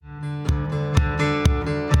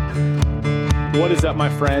What is up, my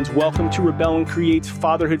friends? Welcome to Rebel and Create's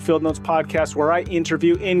Fatherhood Field Notes podcast, where I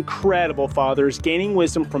interview incredible fathers, gaining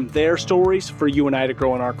wisdom from their stories for you and I to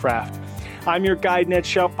grow in our craft. I'm your guide, Ned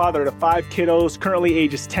Shelp, father to 5 kiddos, currently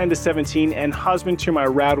ages 10 to 17, and husband to my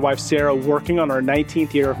rad wife, Sarah, working on our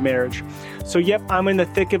 19th year of marriage. So yep, I'm in the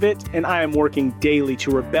thick of it, and I am working daily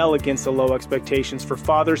to rebel against the low expectations for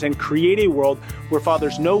fathers and create a world where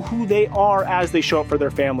fathers know who they are as they show up for their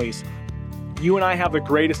families. You and I have the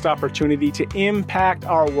greatest opportunity to impact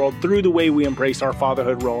our world through the way we embrace our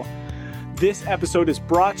fatherhood role. This episode is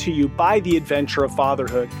brought to you by the adventure of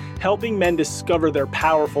fatherhood, helping men discover their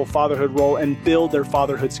powerful fatherhood role and build their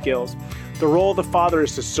fatherhood skills. The role of the father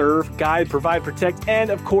is to serve, guide, provide, protect,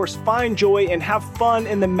 and of course, find joy and have fun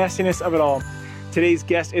in the messiness of it all. Today's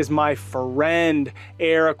guest is my friend,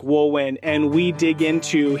 Eric Wohlwend, and we dig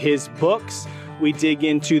into his books. We dig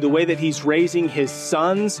into the way that he's raising his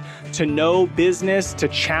sons to know business, to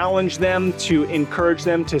challenge them, to encourage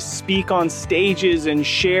them to speak on stages and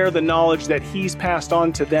share the knowledge that he's passed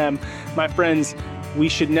on to them. My friends, we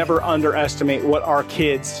should never underestimate what our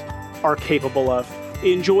kids are capable of.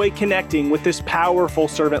 Enjoy connecting with this powerful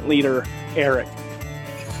servant leader, Eric.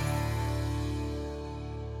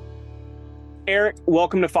 Eric,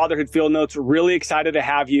 welcome to Fatherhood Field Notes. Really excited to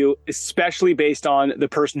have you, especially based on the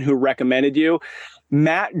person who recommended you.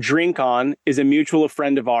 Matt Drinkon is a mutual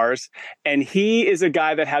friend of ours, and he is a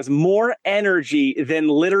guy that has more energy than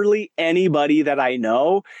literally anybody that I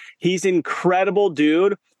know. He's an incredible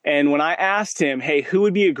dude. And when I asked him, hey, who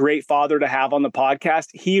would be a great father to have on the podcast,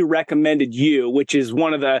 he recommended you, which is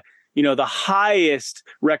one of the highest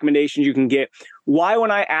recommendations you can get. Why,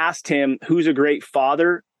 when I asked him who's a great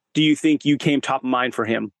father, do you think you came top of mind for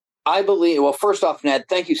him? I believe, well, first off, Ned,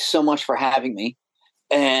 thank you so much for having me.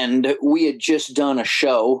 And we had just done a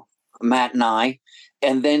show, Matt and I,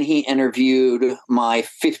 and then he interviewed my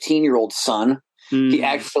 15-year-old son. He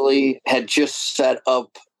actually had just set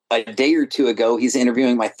up a day or two ago. He's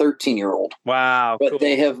interviewing my 13-year-old. Wow. But cool.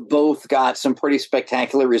 They have both got some pretty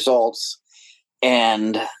spectacular results.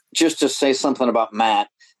 And just to say something about Matt,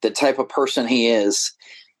 the type of person he is,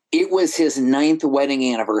 it was his 9th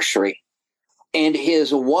wedding anniversary, and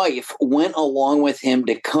his wife went along with him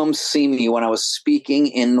to come see me when I was speaking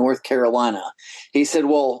in North Carolina. He said,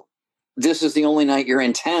 well, this is the only night you're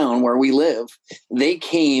in town where we live. They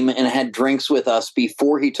came and had drinks with us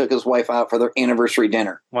before he took his wife out for their anniversary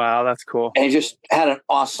dinner. Wow, that's cool. And just had an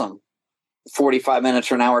awesome 45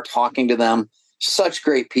 minutes or an hour talking to them. Such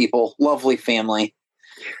great people, lovely family.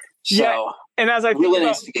 So, yeah, and as I think really about,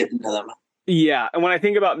 nice to get into them. Yeah. And when I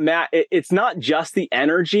think about Matt, it's not just the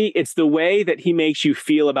energy, it's the way that he makes you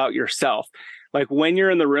feel about yourself. Like when you're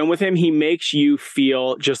in the room with him, he makes you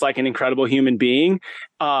feel just like an incredible human being.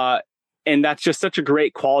 And that's just such a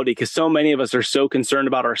great quality because so many of us are so concerned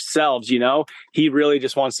about ourselves, you know. He really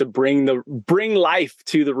just wants to bring life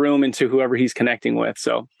to the room and to whoever he's connecting with.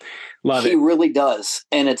 So love it. He really does.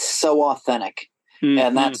 And it's so authentic. Mm-hmm.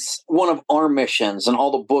 And that's one of our missions, and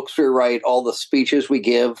all the books we write, all the speeches we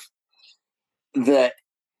give. The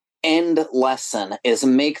end lesson is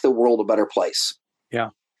make the world a better place.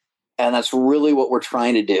 Yeah. And that's really what we're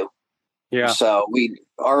trying to do. Yeah. So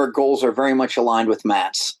our goals are very much aligned with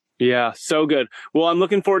Matt's. Yeah. So good. Well, I'm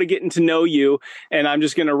looking forward to getting to know you, and I'm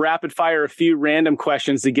just going to rapid fire a few random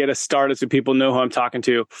questions to get us started so people know who I'm talking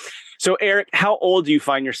to. So Eric, how old do you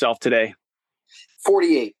find yourself today?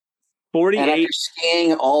 48. 48. And after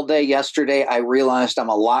skiing all day yesterday, I realized I'm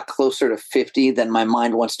a lot closer to 50 than my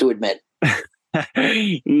mind wants to admit.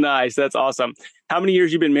 Nice. That's awesome. How many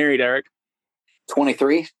years you been married, Eric?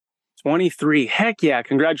 23. 23. Heck yeah.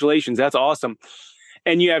 Congratulations. That's awesome.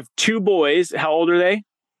 And you have 2 boys. How old are they?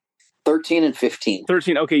 13 and 15.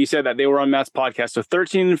 13. Okay. You said that they were on Matt's podcast. So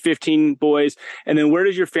 13 and 15 boys. And then where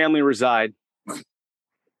does your family reside?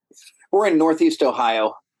 We're in Northeast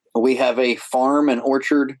Ohio. We have a farm and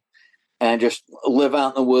orchard and just live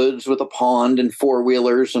out in the woods with a pond and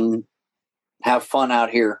 4-wheelers and have fun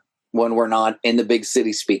out here when we're not in the big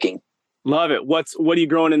city speaking. Love it. What are you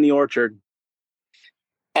growing in the orchard?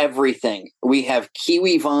 Everything. We have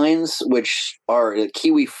kiwi vines, which are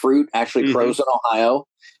kiwi fruit, actually grows in Ohio.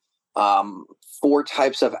 4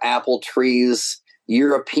 types of apple trees,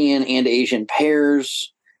 European and Asian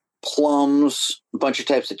pears, plums, a bunch of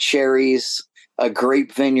types of cherries, a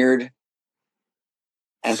grape vineyard,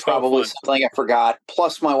 and so probably something I forgot.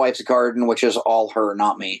 Plus my wife's garden, which is all her,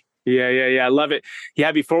 not me. Yeah. I love it.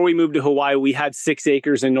 Yeah. Before we moved to Hawaii, we had 6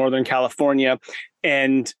 acres in Northern California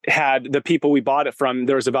and had the people we bought it from.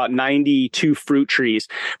 There was about 92 fruit trees.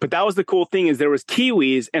 But that was the cool thing is there was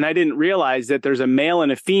kiwis, and I didn't realize that there's a male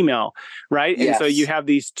and a female, right? Yes. And so you have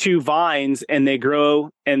these 2 vines and they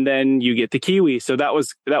grow and then you get the kiwi. So that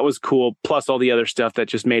was cool. Plus all the other stuff that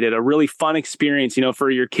just made it a really fun experience,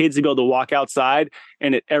 for your kids to be able to walk outside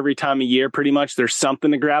and at every time of year, pretty much there's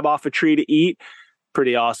something to grab off a tree to eat.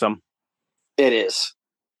 Pretty awesome. It is.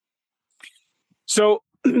 So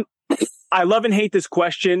I love and hate this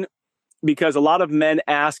question because a lot of men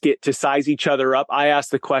ask it to size each other up. I ask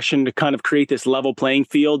the question to kind of create this level playing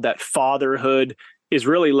field, that fatherhood is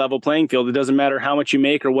really level playing field. It doesn't matter how much you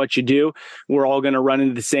make or what you do. We're all going to run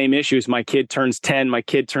into the same issues. My kid turns 10, my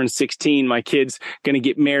kid turns 16, my kid's going to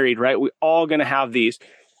get married, right? We're all going to have these.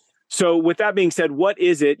 So with that being said, what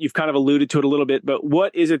is it? You've kind of alluded to it a little bit, but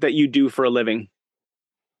what is it that you do for a living?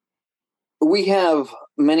 We have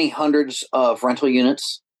many hundreds of rental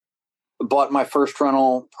units. Bought my first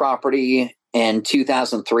rental property in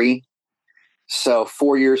 2003. So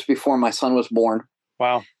 4 years before my son was born.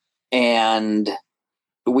 Wow. And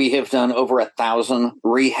we have done over 1,000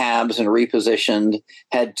 rehabs and repositioned,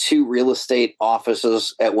 had 2 real estate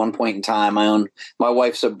offices at one point in time. My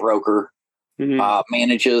wife's a broker,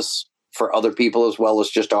 manages for other people as well as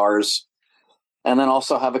just ours. And then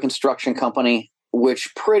also have a construction company,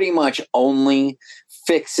 which pretty much only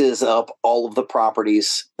fixes up all of the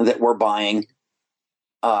properties that we're buying.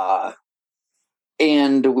 And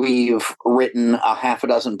we've written a half a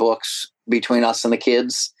dozen books between us and the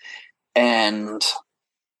kids. And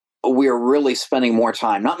we're really spending more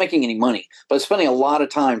time, not making any money, but spending a lot of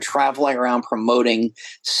time traveling around, promoting,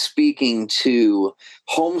 speaking to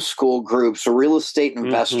homeschool groups, real estate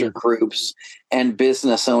investor groups, and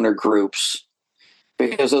business owner groups.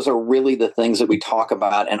 Because those are really the things that we talk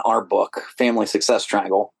about in our book, Family Success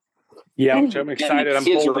Triangle. Yeah, which I'm excited. And the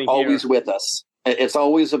kids are always with us. It's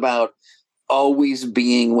always about always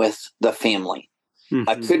being with the family.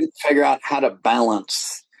 I couldn't figure out how to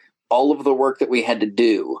balance all of the work that we had to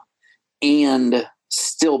do and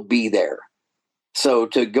still be there. So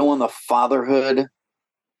to go on the fatherhood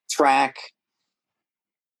track,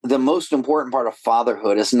 the most important part of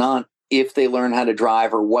fatherhood is not if they learn how to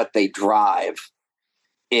drive or what they drive.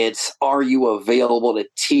 It's, are you available to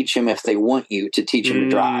teach them if they want you to teach them to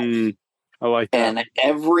drive? I like that. And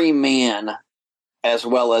every man, as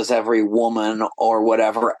well as every woman or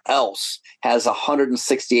whatever else, has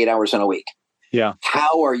 168 hours in a week. Yeah.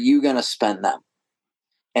 How are you going to spend them?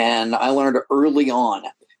 And I learned early on,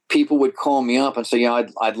 people would call me up and say,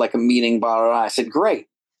 I'd like a meeting, blah, blah, blah. I said, great,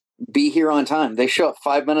 be here on time. They show up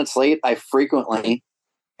 5 minutes late. I frequently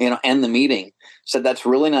end the meeting. Said, that's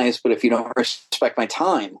really nice, but if you don't respect my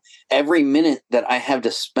time, every minute that I have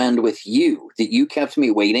to spend with you, that you kept me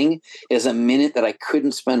waiting, is a minute that I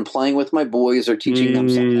couldn't spend playing with my boys or teaching them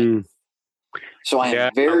something. So I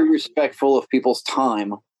am very respectful of people's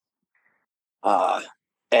time.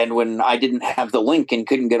 And when I didn't have the link and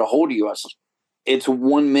couldn't get a hold of you, it's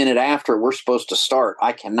 1 minute after we're supposed to start.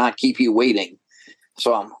 I cannot keep you waiting.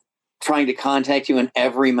 So I'm trying to contact you in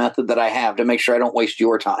every method that I have to make sure I don't waste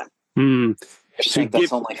your time. I think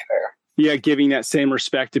that's only fair. Yeah, giving that same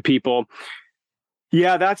respect to people.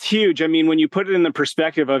 Yeah, that's huge. I mean, when you put it in the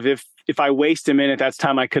perspective of if I waste a minute, that's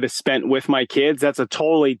time I could have spent with my kids. That's a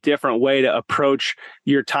totally different way to approach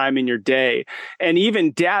your time in your day. And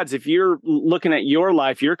even dads, if you're looking at your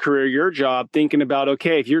life, your career, your job, thinking about,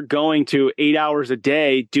 okay, if you're going to 8 hours a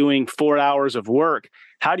day doing 4 hours of work,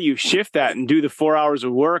 how do you shift that and do the 4 hours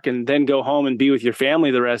of work and then go home and be with your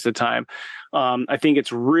family the rest of the time? I think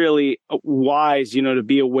it's really wise, to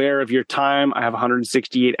be aware of your time. I have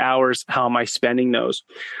 168 hours. How am I spending those?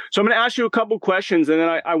 So I'm going to ask you a couple questions, and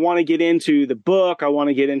then I want to get into the book. I want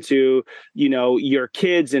to get into, your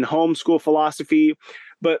kids and homeschool philosophy.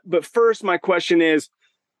 But first, my question is,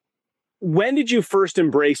 when did you first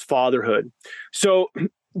embrace fatherhood? So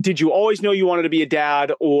did you always know you wanted to be a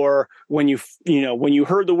dad, or when you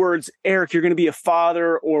heard the words, Eric, you're going to be a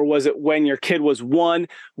father, or was it when your kid was 1?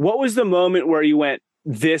 What was the moment where you went,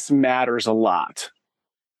 this matters a lot?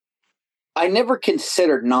 I never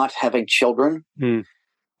considered not having children.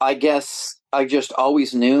 I guess I just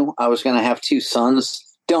always knew I was going to have 2 sons.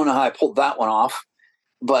 Don't know how I pulled that one off.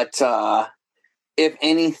 But if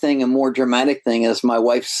anything, a more dramatic thing, as my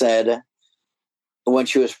wife said when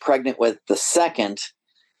she was pregnant with the second,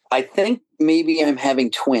 I think maybe I'm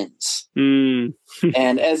having twins. And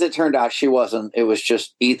as it turned out, she wasn't. It was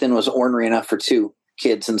just Ethan was ornery enough for 2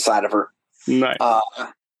 kids inside of her. Nice.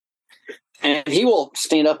 And he will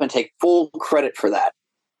stand up and take full credit for that.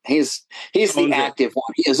 He's the active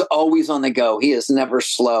one. He is always on the go. He is never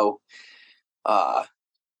slow.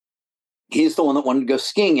 He's the one that wanted to go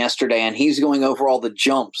skiing yesterday, and he's going over all the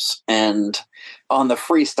jumps and on the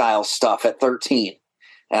freestyle stuff at 13.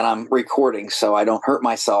 And I'm recording so I don't hurt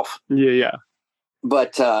myself. Yeah.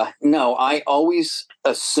 But no, I always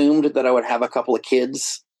assumed that I would have a couple of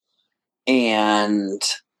kids, and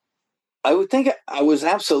I would think I was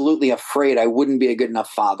absolutely afraid I wouldn't be a good enough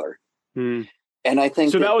father. And I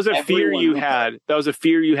think so. That was a fear you had. That was a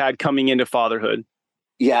fear you had coming into fatherhood.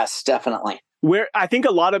 Yes, definitely. Where I think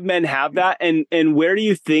a lot of men have that, and where do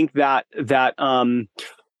you think that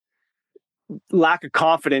lack of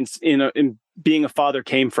confidence in being a father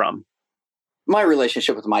came from? My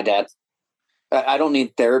relationship with my dad. I don't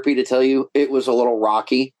need therapy to tell you it was a little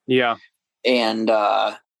rocky. Yeah, and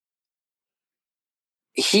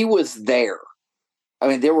he was there. I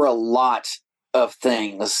mean, there were a lot of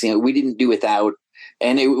things we didn't do without,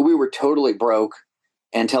 and we were totally broke.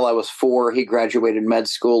 Until I was 4, he graduated med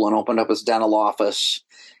school and opened up his dental office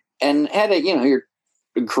and had your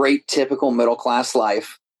great typical middle-class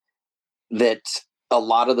life that a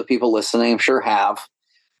lot of the people listening I'm sure have.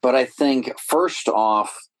 But I think first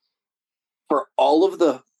off, for all of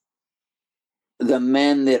the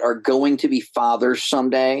men that are going to be fathers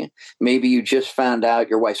someday, maybe you just found out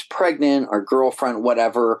your wife's pregnant or girlfriend,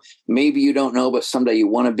 whatever, maybe you don't know, but someday you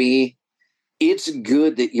want to be, it's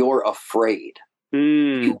good that you're afraid.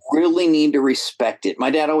 You really need to respect it.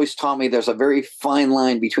 My dad always taught me there's a very fine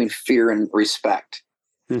line between fear and respect.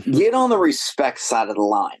 Get on the respect side of the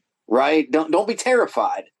line, right? Don't be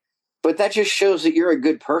terrified. But that just shows that you're a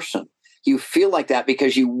good person. You feel like that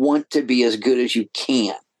because you want to be as good as you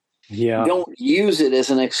can. Yeah. Don't use it as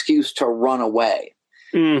an excuse to run away.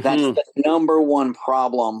 That's the number one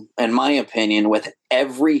problem, in my opinion, with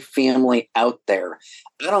every family out there.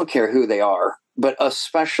 I don't care who they are, but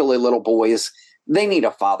especially little boys. They need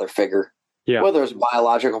a father figure, whether it's a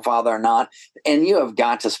biological father or not. And you have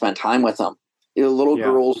got to spend time with them. Little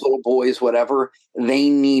girls, little boys, whatever. They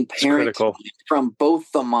need parent time from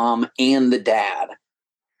both the mom and the dad.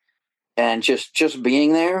 And just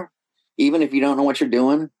being there, even if you don't know what you're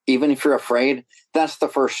doing, even if you're afraid, that's the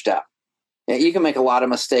first step. You can make a lot of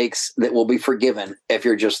mistakes that will be forgiven if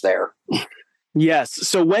you're just there. Yes.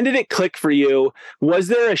 So when did it click for you? Was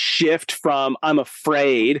there a shift from I'm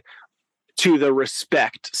afraid to the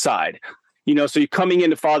respect side? So you're coming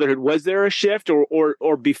into fatherhood, was there a shift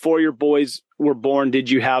or before your boys were born, did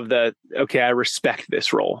you have I respect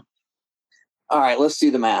this role? All right, let's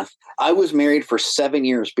do the math. I was married for 7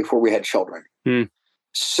 years before we had children.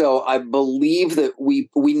 So I believe that we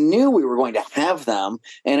knew we were going to have them,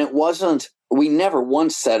 and we never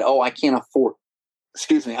once said, I can't afford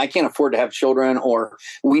to have children, or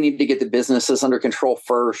we need to get the businesses under control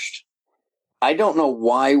first. I don't know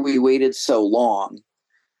why we waited so long,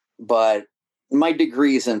 but my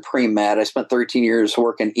degree's in pre-med. I spent 13 years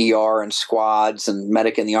working ER and squads and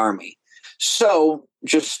medic in the Army. So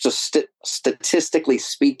just statistically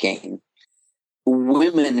speaking,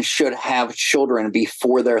 women should have children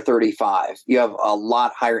before they're 35. You have a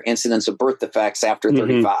lot higher incidence of birth defects after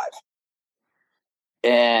 35.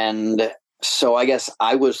 And so I guess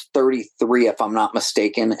I was 33, if I'm not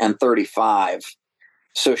mistaken, and 35.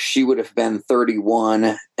 So she would have been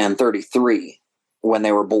 31 and 33 when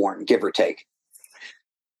they were born, give or take.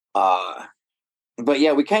 But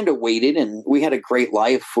yeah, we kind of waited, and we had a great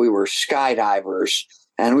life. We were skydivers,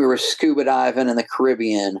 and we were scuba diving in the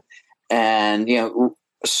Caribbean, and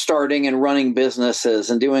starting and running businesses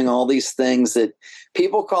and doing all these things that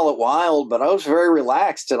people call it wild, but I was very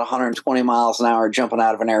relaxed at 120 miles an hour jumping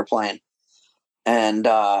out of an airplane. And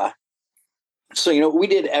so we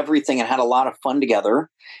did everything and had a lot of fun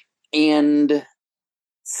together. And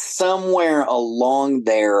somewhere along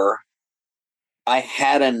there, I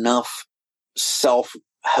had enough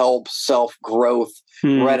self-help, self-growth,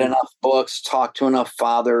 read enough books, talked to enough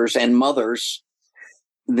fathers and mothers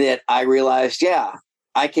that I realized,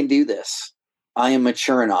 I can do this. I am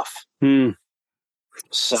mature enough.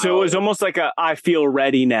 So it was almost like I feel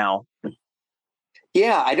ready now.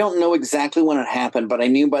 Yeah, I don't know exactly when it happened, but I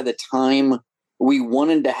knew by the time we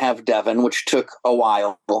wanted to have Devin, which took a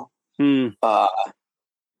while, we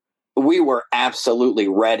were absolutely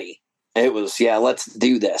ready. It was, let's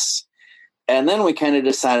do this. And then we kind of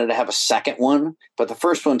decided to have a second one, but the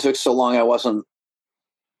first one took so long I wasn't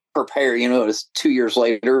prepared. It was 2 years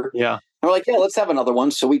later. Yeah. And we're like, let's have another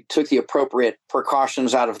one. So we took the appropriate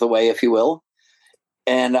precautions out of the way, if you will.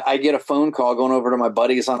 And I get a phone call going over to my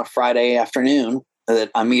buddies on a Friday afternoon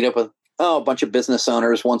that I meet up with a bunch of business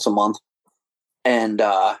owners once a month. And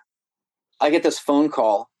I get this phone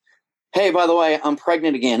call, hey, by the way, I'm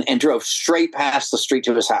pregnant again, and drove straight past the street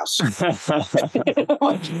to his house.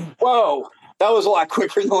 Like, whoa, that was a lot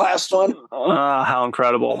quicker than the last one. How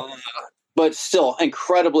incredible. But still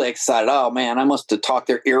incredibly excited. Oh, man, I must have talked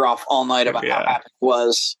their ear off all night about how happy it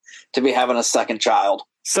was to be having a second child.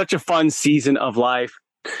 Such a fun season of life.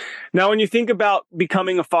 Now, when you think about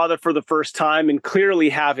becoming a father for the first time and clearly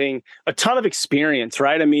having a ton of experience,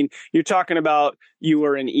 right? I mean, you're talking about you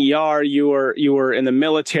were in ER, you were in the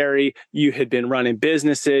military, you had been running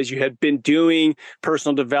businesses, you had been doing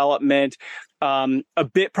personal development, a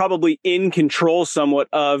bit probably in control somewhat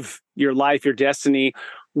of your life, your destiny.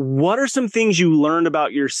 What are some things you learned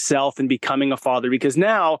about yourself in becoming a father? Because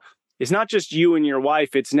now it's not just you and your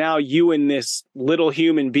wife. It's now you and this little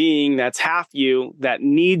human being that's half you, that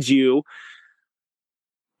needs you.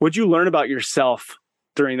 What'd you learn about yourself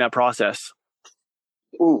during that process?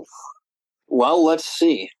 Ooh. Well, let's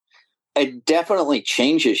see. It definitely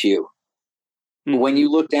changes you. Mm-hmm. When you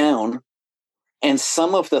look down, and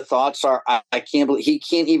some of the thoughts are, I can't believe he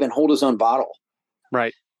can't even hold his own bottle.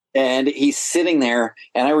 Right. And he's sitting there,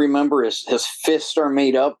 and I remember his fists are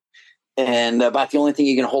made up, and about the only thing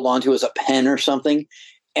you can hold on to is a pen or something.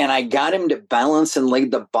 And I got him to balance and lay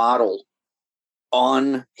the bottle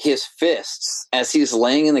on his fists as he's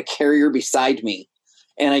laying in the carrier beside me.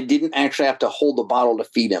 And I didn't actually have to hold the bottle to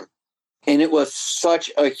feed him. And it was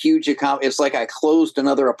such a huge accomplishment. It's like I closed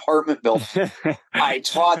another apartment building. I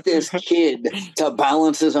taught this kid to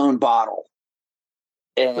balance his own bottle.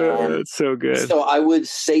 And it's so good. So I would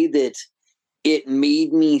say that it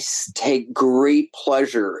made me take great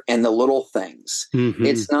pleasure in the little things. Mm-hmm.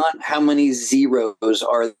 It's not how many zeros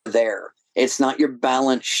are there. It's not your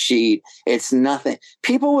balance sheet. It's nothing.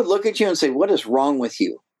 People would look at you and say, what is wrong with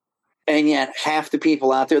you? And yet half the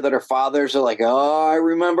people out there that are fathers are like, oh, I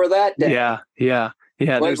remember that day. Yeah.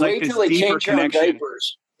 Like, wait till they change your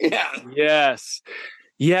diapers. Yeah. Yes.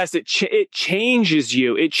 It changes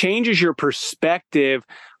you. It changes your perspective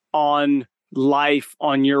on life,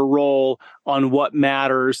 on your role, on what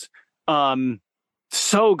matters.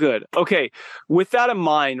 So good. Okay. With that in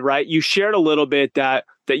mind, right? You shared a little bit that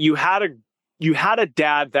you had a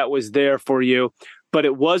dad that was there for you, but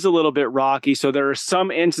it was a little bit rocky. So there are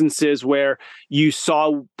some instances where you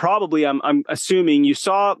saw probably, I'm assuming you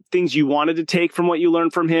saw things you wanted to take from what you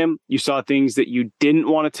learned from him. You saw things that you didn't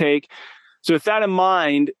want to take. So with that in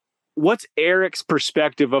mind, what's Eric's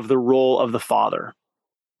perspective of the role of the father?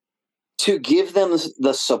 To give them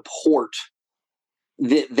the support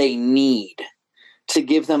that they need, to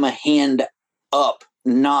give them a hand up,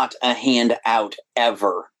 not a hand out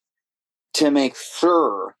ever, to make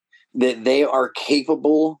sure that they are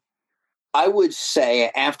capable. I would say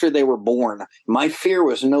after they were born, my fear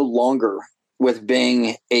was no longer with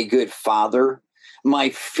being a good father. My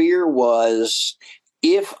fear was,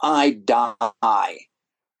 if I die,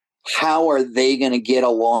 how are they going to get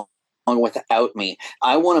along without me?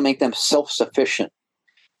 I want to make them self-sufficient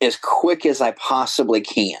as quick as I possibly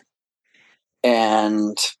can.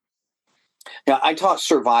 And I taught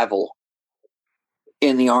survival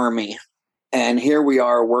in the Army. And here we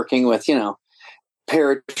are working with,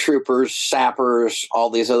 paratroopers, sappers, all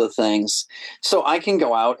these other things. So I can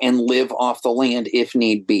go out and live off the land if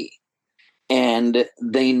need be. And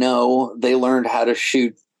they learned how to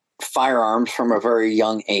shoot firearms from a very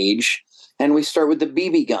young age. And we start with the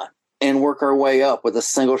BB gun and work our way up with a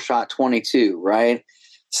single shot 22, right?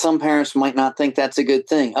 Some parents might not think that's a good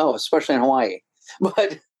thing. Oh, especially in Hawaii.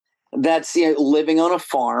 But that's living on a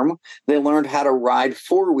farm. They learned how to ride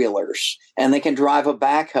four-wheelers, and they can drive a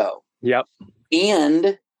backhoe. Yep.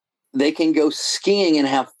 And they can go skiing and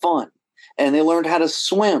have fun. And they learned how to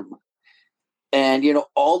swim. And,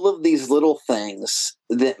 all of these little things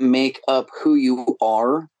that make up who you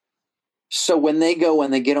are. So when they go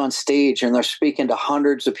and they get on stage and they're speaking to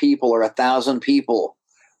hundreds of people or 1,000 people,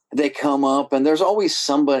 they come up and there's always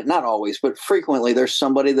somebody, not always, but frequently there's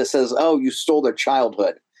somebody that says, oh, you stole their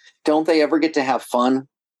childhood. Don't they ever get to have fun?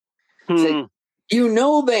 Say,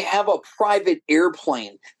 they have a private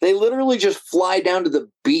airplane. They literally just fly down to the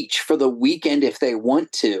beach for the weekend if they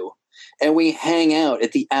want to. And we hang out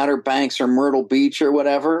at the Outer Banks or Myrtle Beach or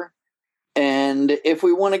whatever. And if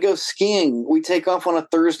we want to go skiing, we take off on a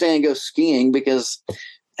Thursday and go skiing because,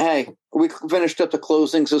 hey, we finished up the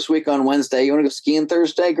closings this week on Wednesday. You want to go skiing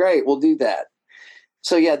Thursday? Great, we'll do that.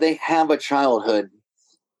 So, they have a childhood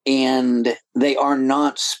and they are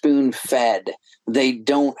not spoon-fed. They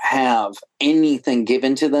don't have anything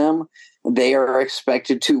given to them. They are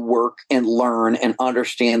expected to work and learn and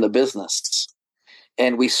understand the business.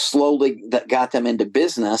 And we slowly got them into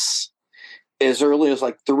business as early as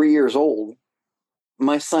like 3 years old.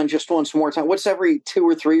 my son just wants more time. What's every 2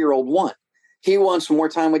 or 3-year-old want? He wants more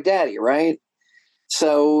time with daddy, right?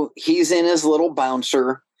 So he's in his little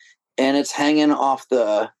bouncer, and it's hanging off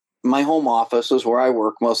my home office is where I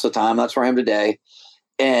work most of the time. That's where I am today.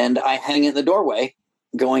 And I hang it in the doorway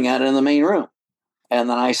going out in the main room. And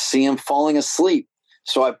then I see him falling asleep.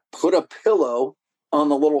 So I put a pillow on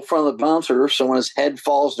the little front of the bouncer. So when his head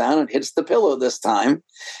falls down, it hits the pillow this time.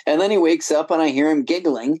 And then he wakes up and I hear him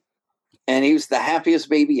giggling. And he was the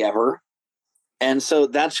happiest baby ever. And so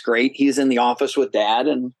that's great. He's in the office with dad.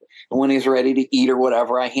 And when he's ready to eat or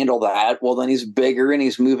whatever, I handle that. Well, then he's bigger and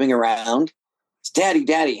he's moving around. It's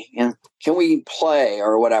daddy, and can we play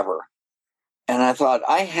or whatever? And I thought,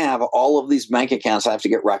 I have all of these bank accounts I have to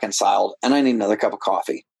get reconciled, and I need another cup of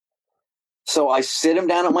coffee. So I sit him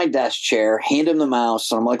down at my desk chair, hand him the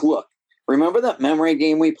mouse, and I'm like, look, remember that memory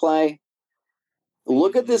game we play?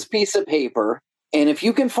 Look at this piece of paper, and if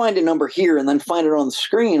you can find a number here and then find it on the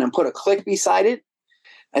screen and put a click beside it,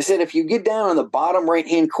 I said, if you get down on the bottom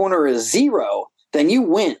right-hand corner is 0, then you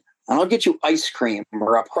win, and I'll get you ice cream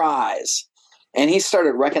or a prize. And he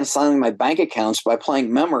started reconciling my bank accounts by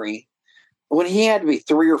playing memory when he had to be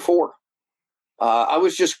 3 or 4. I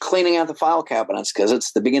was just cleaning out the file cabinets because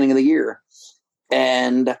it's the beginning of the year.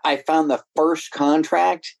 And I found the first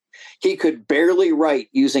contract. He could barely write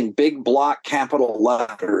using big block capital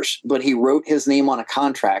letters, but he wrote his name on a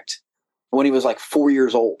contract when he was like 4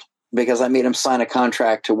 years old because I made him sign a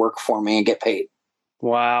contract to work for me and get paid.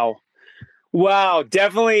 Wow.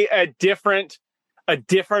 Definitely a different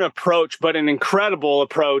approach, but an incredible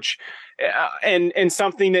approach, and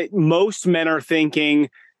something that most men are thinking: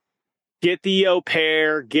 get the au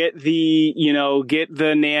pair, get the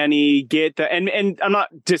nanny, and I'm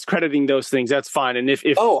not discrediting those things. That's fine. And if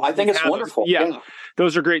I think it's wonderful. Yeah,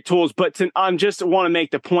 those are great tools. But I just want to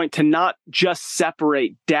make the point to not just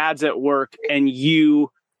separate dad's at work and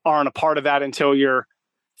you aren't a part of that until you're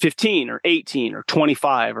 15 or 18 or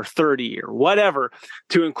 25 or 30 or whatever,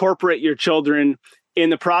 to incorporate your children in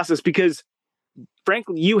the process, because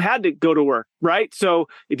frankly, you had to go to work, right? So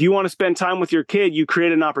if you want to spend time with your kid, you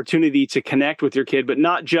create an opportunity to connect with your kid, but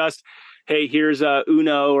not just, hey, here's a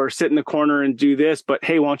Uno or sit in the corner and do this, but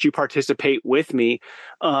hey, why don't you participate with me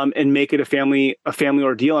and make it a family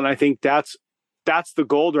ordeal? And I think that's the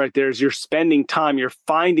gold right there, is you're spending time, you're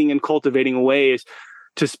finding and cultivating ways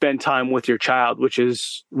to spend time with your child, which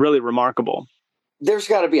is really remarkable. There's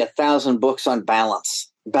got to be 1,000 books on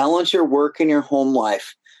balance. Balance your work and your home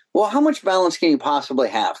life. Well, how much balance can you possibly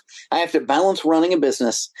have? I have to balance running a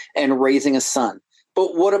business and raising a son.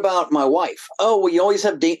 But what about my wife? Oh, well, you always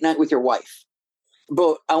have date night with your wife.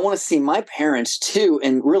 But I want to see my parents too.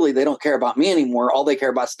 And really, they don't care about me anymore. All they care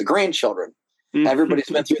about is the grandchildren. Mm-hmm. Everybody's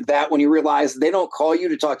been through that when you realize they don't call you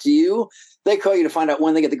to talk to you. They call you to find out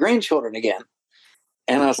when they get the grandchildren again.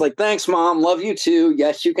 And I was like, thanks, Mom. Love you too.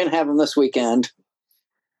 Yes, you can have them this weekend.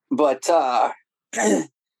 But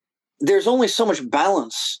there's only so much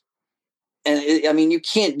balance. And you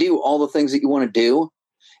can't do all the things that you want to do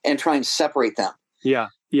and try and separate them. Yeah.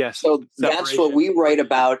 Yes. So that's what we write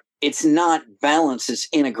about. It's not balance, it's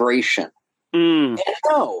integration. And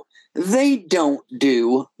no, they don't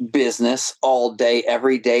do business all day,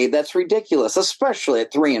 every day. That's ridiculous, especially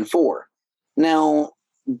at 3 and 4. Now,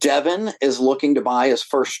 Devin is looking to buy his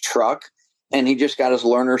first truck, and he just got his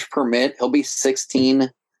learner's permit. He'll be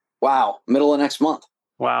 16. Wow. Middle of next month.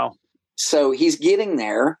 Wow. So he's getting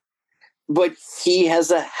there, but he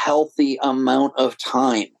has a healthy amount of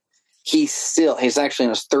time. He's actually in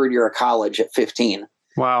his 3rd year of college at 15.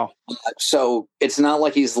 Wow. So it's not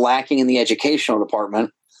like he's lacking in the educational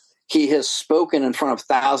department. He has spoken in front of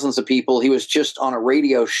thousands of people. He was just on a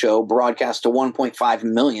radio show broadcast to 1.5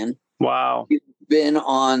 million. Wow. He's been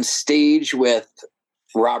on stage with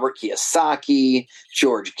Robert Kiyosaki,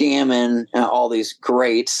 George Gammon, all these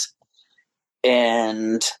greats.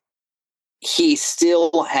 And he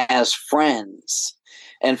still has friends.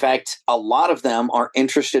 In fact, a lot of them are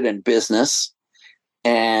interested in business.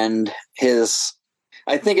 And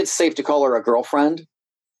I think it's safe to call her a girlfriend.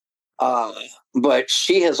 But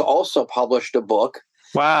she has also published a book.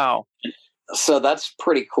 Wow. So that's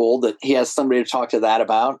pretty cool that he has somebody to talk to that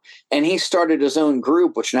about. And he started his own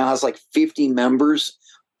group, which now has like 50 members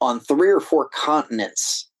on 3 or 4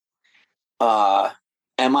 continents.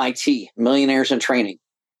 MIT, Millionaires in Training.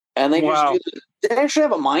 And they they actually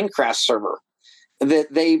have a Minecraft server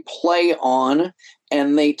that they play on,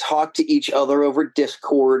 and they talk to each other over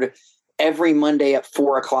Discord every Monday at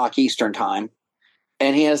 4:00 Eastern time.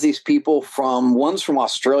 And he has these people one's from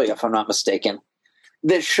Australia, if I'm not mistaken,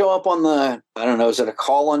 that show up on is it a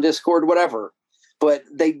call on Discord, whatever. But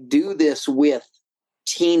they do this with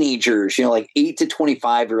teenagers, like 8 to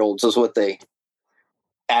 25-year-olds is what they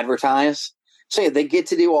advertise. So yeah, they get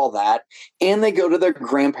to do all that, and they go to their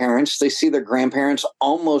grandparents. They see their grandparents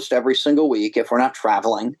almost every single week if we're not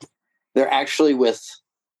traveling. They're actually with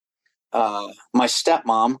my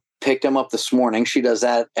stepmom. Picked them up this morning. She does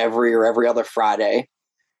that every other Friday,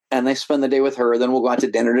 and they spend the day with her. Then we'll go out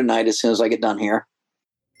to dinner tonight as soon as I get done here.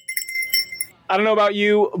 I don't know about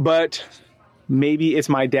you, but maybe it's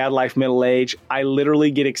my dad life middle age. I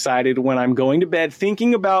literally get excited when I'm going to bed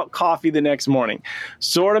thinking about coffee the next morning.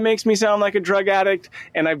 Sort of makes me sound like a drug addict,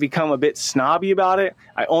 and I've become a bit snobby about it.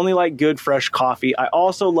 I only like good, fresh coffee. I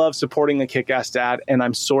also love supporting a kick-ass dad, and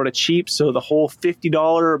I'm sort of cheap, so the whole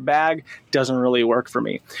 $50 bag doesn't really work for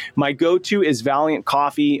me. My go-to is Valiant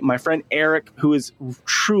Coffee. My friend Eric, who is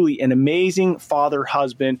truly an amazing father,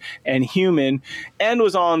 husband, and human, and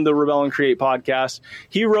was on the Rebel and Create podcast,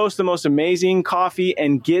 he roasts the most amazing coffee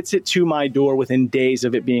and gets it to my door within days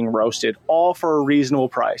of it being roasted, all for a reasonable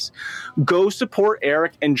price. Go support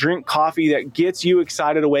Eric and drink coffee that gets you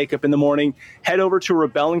excited to wake up in the morning. Head over to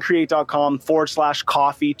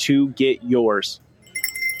rebelandcreate.com/coffee to get yours.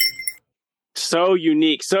 So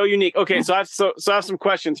unique. Okay, so I have some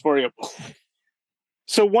questions for you.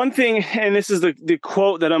 So one thing, and this is the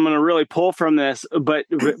quote that I'm going to really pull from this, but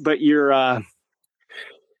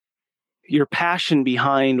your passion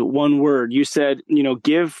behind one word. You said, I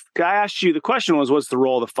asked you, the question was, what's the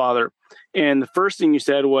role of the father? And the first thing you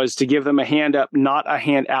said was to give them a hand up, not a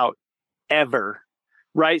hand out, ever.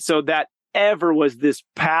 Right? So that ever was this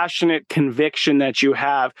passionate conviction that you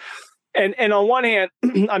have. And on one hand,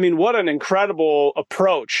 I mean, what an incredible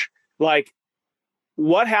approach. Like,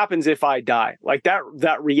 what happens if I die? Like that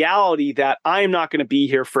reality that I'm not going to be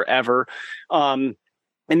here forever. And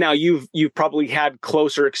now you've probably had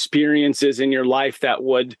closer experiences in your life that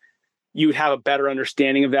you'd have a better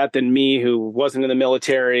understanding of that than me, who wasn't in the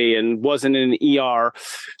military and wasn't in an ER.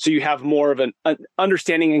 So you have more of an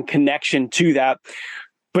understanding and connection to that.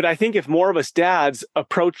 But I think if more of us dads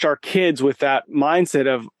approached our kids with that mindset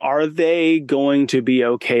of, are they going to be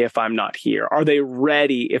okay if I'm not here? Are they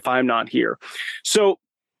ready if I'm not here? So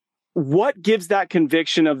what gives that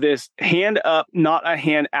conviction of this hand up, not a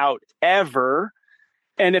hand out ever?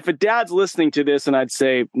 And if a dad's listening to this, and I'd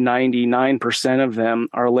say 99% of them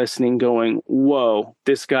are listening going, whoa,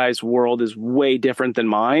 this guy's world is way different than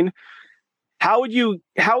mine. How would you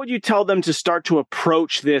tell them to start to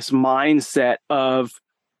approach this mindset of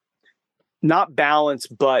not balance,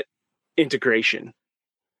 but integration?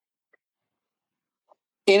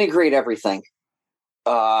 Integrate everything.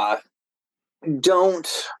 Well,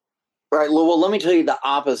 let me tell you the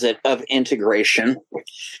opposite of integration.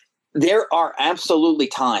 There are absolutely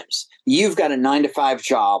times you've got a 9-to-5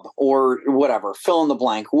 job or whatever, fill in the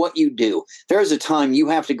blank, what you do. There's a time you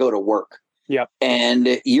have to go to work. Yep.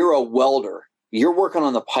 And you're a welder. You're working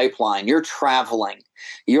on the pipeline. You're traveling.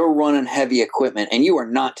 You're running heavy equipment, and you are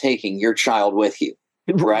not taking your child with you.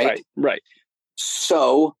 Right? Right.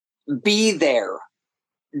 So be there.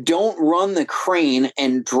 Don't run the crane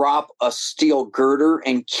and drop a steel girder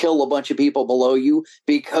and kill a bunch of people below you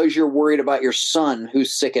because you're worried about your son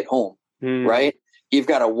who's sick at home. Right? You've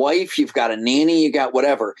got a wife, you've got a nanny, you got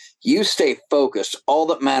whatever. You stay focused. All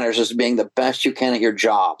that matters is being the best you can at your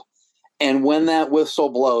job. And when that whistle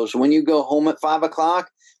blows, when you go home at 5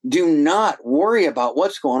 o'clock, do not worry about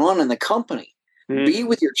what's going on in the company. Be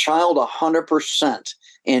with your child 100%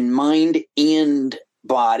 in mind and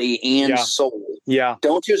body and soul. Yeah.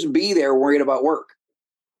 Don't just be there worried about work.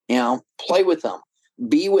 Play with them.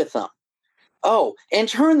 Be with them. Oh, and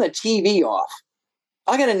turn the TV off.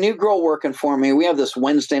 I got a new girl working for me. We have this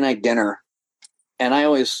Wednesday night dinner, and I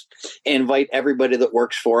always invite everybody that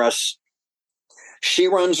works for us. She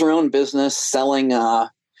runs her own business selling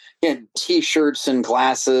T-shirts and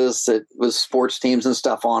glasses that with sports teams and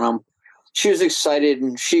stuff on them. She was excited,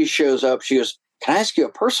 and she shows up. She goes, "Can I ask you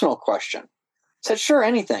a personal question?" I said, "Sure,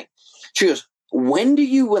 anything." She goes, "When do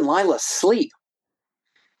you and Lila sleep?"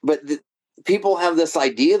 But people have this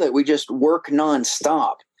idea that we just work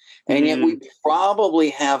nonstop. And yet we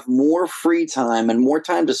probably have more free time and more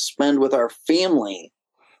time to spend with our family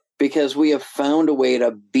because we have found a way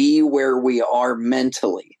to be where we are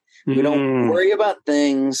mentally. We don't worry about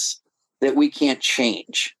things that we can't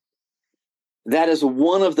change. That is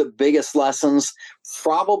one of the biggest lessons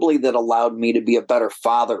probably that allowed me to be a better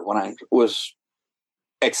father when I was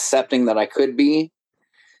accepting that I could be.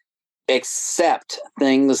 Accept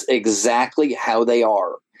things exactly how they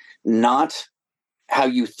are, not how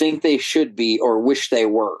you think they should be or wish they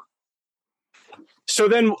were. So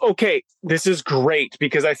then, okay, this is great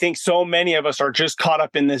because I think so many of us are just caught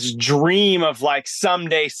up in this dream of like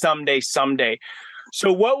someday.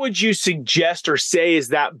 So what would you suggest or say is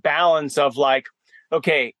that balance of like,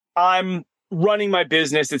 okay, I'm running my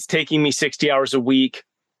business. It's taking me 60 hours a week.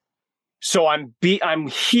 So I'm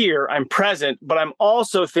here, I'm present, but I'm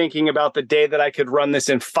also thinking about the day that I could run this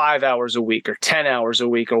in 5 hours a week or 10 hours a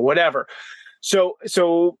week or whatever. So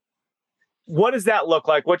what does that look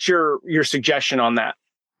like? What's your suggestion on that?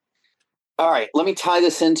 All right, let me tie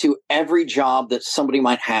this into every job that somebody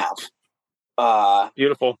might have.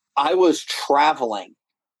 Beautiful. I was traveling,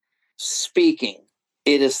 speaking.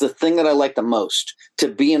 It is the thing that I like the most, to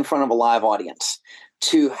be in front of a live audience.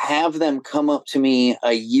 To have them come up to me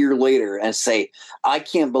a year later and say, I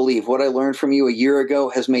can't believe what I learned from you a year ago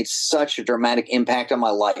has made such a dramatic impact on my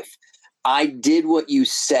life. I did what you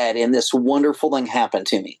said and this wonderful thing happened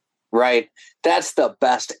to me, right? That's the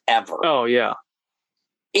best ever. Oh, yeah.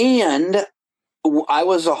 And I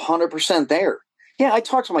was 100% there. Yeah, I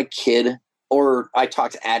talked to my kid, or I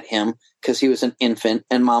talked at him because he was an infant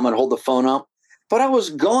and mom would hold the phone up. But I was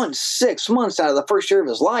gone 6 months out of the first year of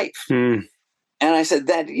his life. And I said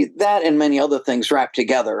that and many other things wrapped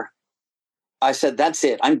together. I said, that's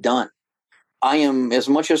it. I'm done. I am, as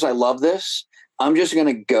much as I love this, I'm just going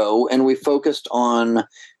to go. And we focused on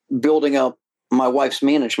building up my wife's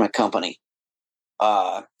management company.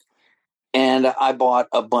 And I bought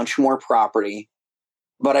a bunch more property,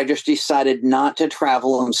 but I just decided not to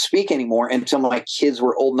travel and speak anymore until my kids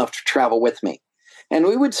were old enough to travel with me. And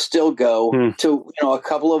we would still go to, a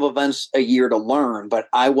couple of events a year to learn, but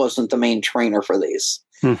I wasn't the main trainer for these.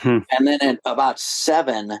 And then at about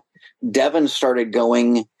 7, Devin started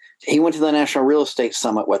going. He went to the National Real Estate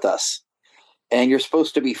Summit with us. And you're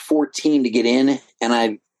supposed to be 14 to get in.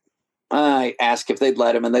 And I asked if they'd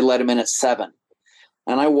let him, and they let him in at 7.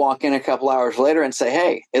 And I walk in a couple hours later and say,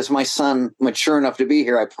 hey, is my son mature enough to be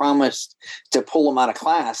here? I promised to pull him out of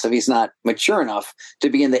class if he's not mature enough to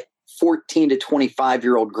be in the 14 to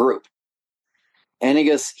 25-year-old group. And he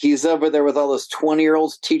goes, he's over there with all those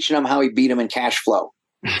 20-year-olds teaching him how he beat them in cash flow.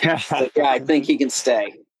 Like, yeah, I think he can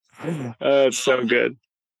stay. It's so good.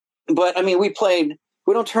 But I mean, we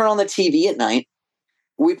don't turn on the TV at night.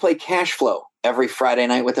 We play cash flow every Friday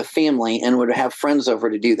night with a family and would have friends over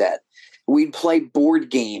to do that. We'd play board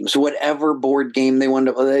games, whatever board game they wanted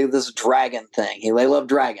to play. This dragon thing. They love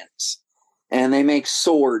dragons. And they make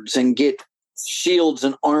swords and get shields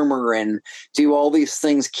and armor and do all these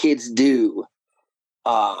things kids do.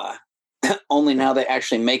 Only now they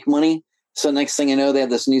actually make money. So next thing you know, they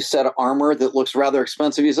have this new set of armor that looks rather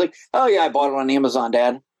expensive. He's like, oh yeah, I bought it on Amazon,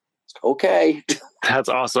 Dad. Okay. That's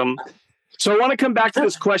awesome. So I want to come back to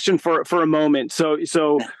this question for a moment. So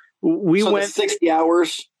we went 60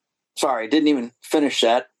 hours. Sorry, didn't even finish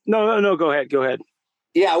that. No. Go ahead.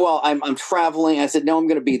 Yeah, well, I'm traveling. I said, no, I'm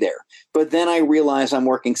going to be there. But then I realized I'm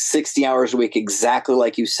working 60 hours a week, exactly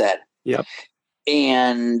like you said. Yep.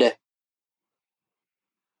 And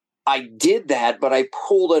I did that, but I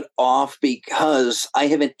pulled it off because I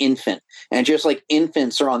have an infant. And just like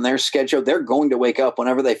infants are on their schedule, they're going to wake up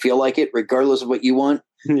whenever they feel like it, regardless of what you want.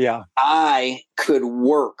 Yeah. I could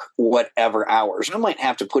work whatever hours. I might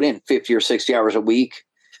have to put in 50 or 60 hours a week,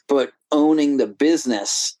 but owning the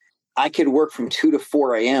business, I could work from 2 to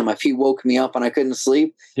 4 a.m. If he woke me up and I couldn't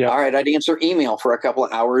sleep. Yeah. All right, I'd answer email for a couple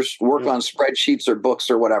of hours, work on spreadsheets or books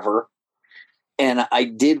or whatever. And I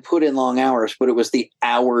did put in long hours, but it was the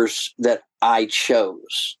hours that I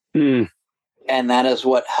chose. And that is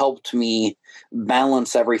what helped me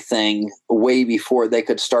balance everything way before they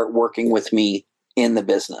could start working with me in the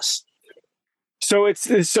business. So it's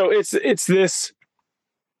this,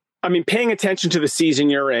 I mean, paying attention to the season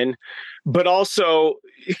you're in, but also,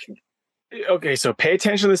 okay, so pay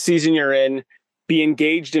attention to the season you're in, be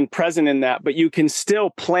engaged and present in that, but you can still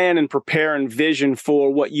plan and prepare and vision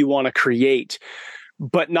for what you want to create,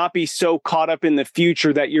 but not be so caught up in the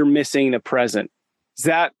future that you're missing the present.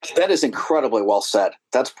 That is incredibly well said.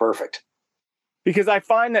 That's perfect. Because I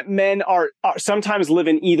find that men are sometimes live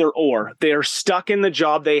in either or. They are stuck in the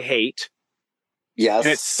job they hate. Yes.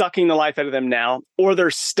 And it's sucking the life out of them now, or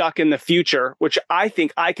they're stuck in the future, which I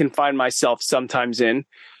think I can find myself sometimes in,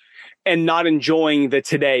 and not enjoying the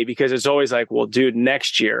today, because it's always like, well, dude,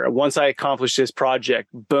 next year, once I accomplish this project,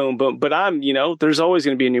 boom, boom. But there's always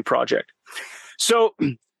going to be a new project. So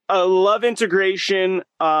I love integration.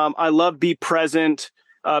 I love be present,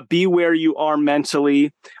 be where you are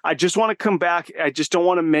mentally. I just want to come back. I just don't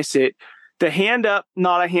want to miss it. The hand up,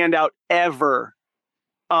 not a handout ever.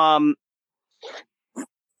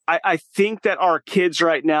 I think that our kids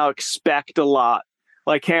right now expect a lot.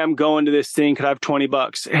 Like, hey, I'm going to this thing. Could I have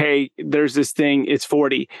 $20? Hey, there's this thing. It's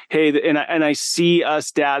 40. Hey, and I see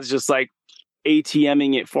us dads just like,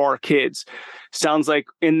 ATMing it for our kids. Sounds like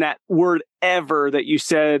in that word ever that you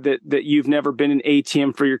said that you've never been an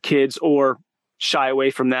ATM for your kids or shy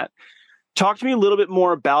away from that. Talk to me a little bit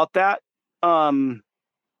more about that.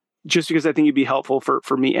 Just because I think it'd be helpful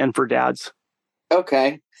for me and for dads.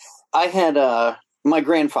 Okay. I had, my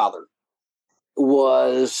grandfather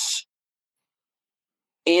was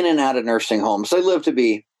in and out of nursing homes. They lived to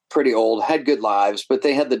be pretty old, had good lives, but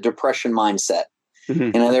they had the depression mindset.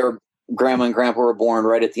 Mm-hmm. Grandma and grandpa were born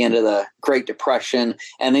right at the end of the Great Depression,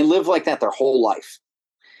 and they lived like that their whole life.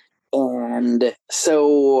 And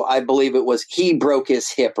so I believe it was he broke his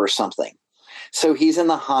hip or something. So he's in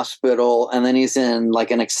the hospital, and then he's in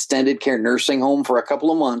like an extended care nursing home for a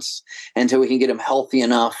couple of months until we can get him healthy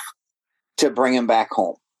enough to bring him back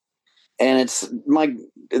home. And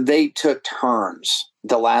they took turns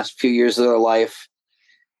the last few years of their life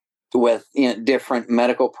with different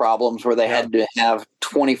medical problems where they had to have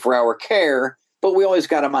 24-hour care, but we always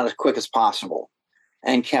got them out as quick as possible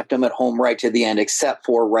and kept them at home right to the end, except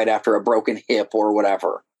for right after a broken hip or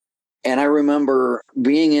whatever. And I remember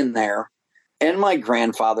being in there, and my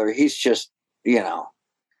grandfather, he's just, rude,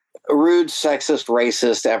 sexist,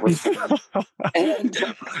 racist, everything. And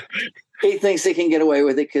he thinks he can get away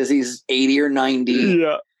with it because he's 80 or 90.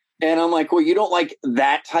 Yeah. And I'm like, well, you don't like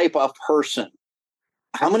that type of person.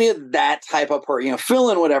 How many of that type of person,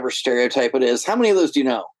 fill in whatever stereotype it is, how many of those do you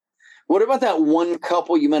know? What about that one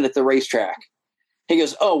couple you met at the racetrack? He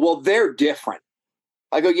goes, oh, well, they're different.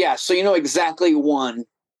 I go, yeah, so you know exactly one,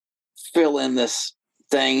 fill in this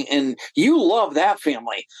thing, and you love that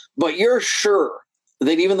family, but you're sure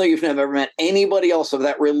that even though you've never met anybody else of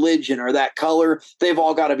that religion or that color, they've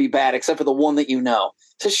all got to be bad except for the one that you know.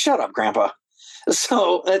 So shut up, Grandpa.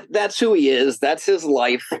 So that's who he is. That's his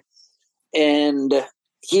life. And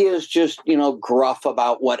he is just, gruff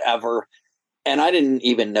about whatever. And I didn't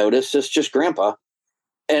even notice. It's just Grandpa.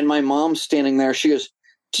 And my mom's standing there. She goes,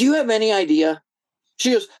 do you have any idea?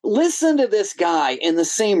 She goes, listen to this guy in the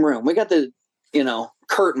same room. We got the,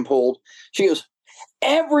 curtain pulled. She goes,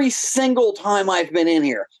 every single time I've been in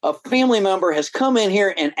here, a family member has come in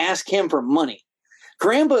here and asked him for money.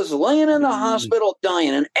 Grandpa's laying in the hospital dying,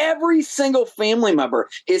 and every single family member,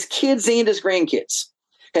 his kids and his grandkids,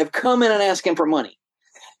 have come in and asked him for money.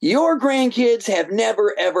 Your grandkids have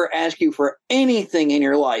never, ever asked you for anything in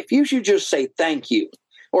your life. You should just say thank you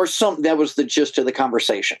or something. That was the gist of the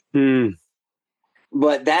conversation.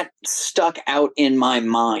 But that stuck out in my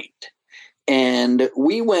mind. And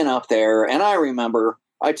we went up there, and I remember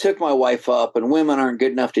I took my wife up, and women aren't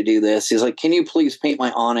good enough to do this. He's like, can you please paint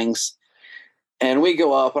my awnings? And we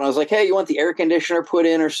go up, and I was like, hey, you want the air conditioner put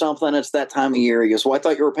in or something? It's that time of year. He goes, well, I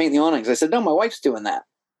thought you were painting the awnings. I said, no, my wife's doing that.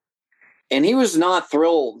 And he was not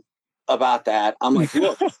thrilled about that. I'm like,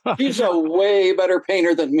 look, she's a way better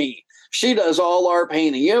painter than me. She does all our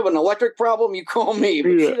painting. You have an electric problem, you call me, but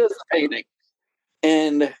she does the painting.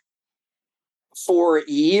 And for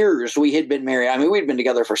years, we had been married. I mean, we'd been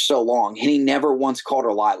together for so long, and he never once called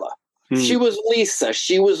her Lila. She was Lisa.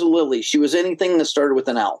 She was Lily. She was anything that started with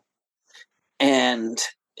an L. And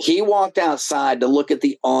he walked outside to look at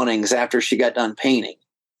the awnings after she got done painting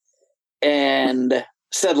and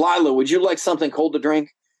said, Lila, would you like something cold to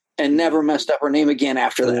drink? And never messed up her name again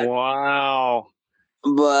after that. Wow.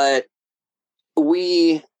 But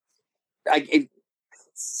she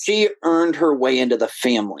earned her way into the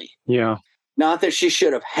family. Yeah. Not that she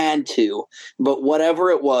should have had to, but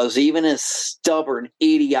whatever it was, even as stubborn,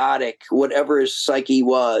 idiotic, whatever his psyche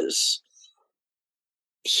was,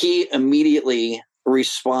 he immediately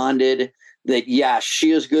responded that, yeah,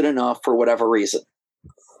 she is good enough for whatever reason.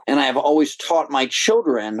 And I have always taught my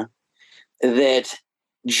children that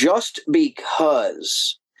just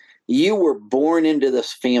because you were born into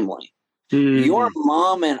this family, your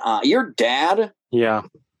mom and your dad,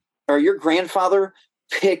 or your grandfather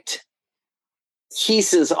picked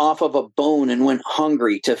pieces off of a bone and went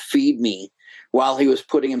hungry to feed me while he was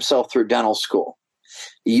putting himself through dental school.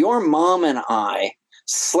 Your mom and I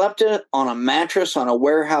slept on a mattress on a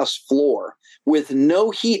warehouse floor with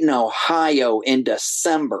no heat in Ohio in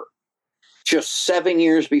December, just 7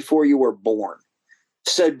 years before you were born.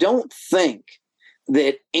 So don't think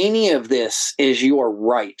that any of this is your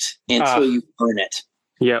right until you earn it.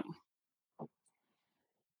 Yep.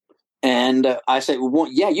 And I say, well,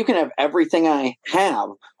 yeah, you can have everything I have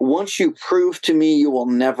once you prove to me you will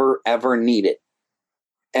never, ever need it.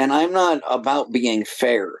 And I'm not about being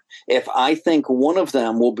fair. If I think one of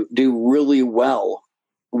them will do really well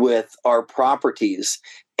with our properties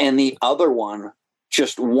and the other one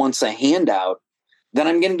just wants a handout, then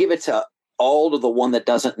I'm going to give it to all to the one that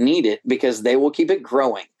doesn't need it because they will keep it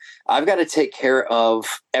growing. I've got to take care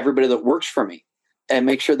of everybody that works for me and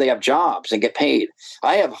make sure they have jobs and get paid.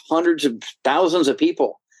 I have hundreds of thousands of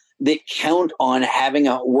people that count on having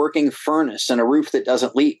a working furnace and a roof that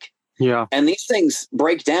doesn't leak. Yeah. And these things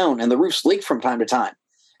break down and the roofs leak from time to time.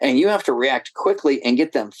 And you have to react quickly and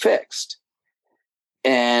get them fixed.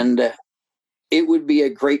 And it would be a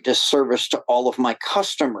great disservice to all of my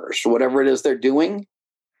customers, whatever it is they're doing,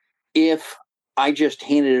 if I just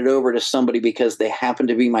handed it over to somebody because they happen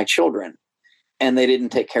to be my children and they didn't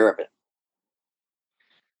take care of it.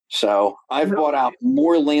 So I've bought out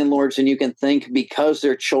more landlords than you can think because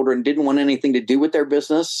their children didn't want anything to do with their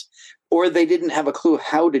business or they didn't have a clue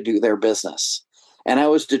how to do their business. And I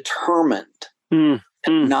was determined to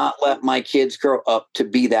not let my kids grow up to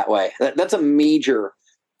be that way. That's a major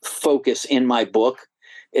focus in my book,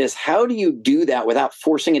 is how do you do that without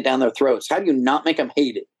forcing it down their throats? How do you not make them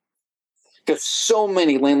hate it? Because so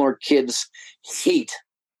many landlord kids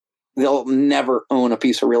they'll never own a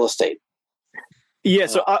piece of real estate. Yeah.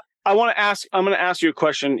 So I'm going to ask you a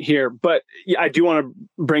question here, but I do want to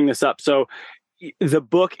bring this up. So the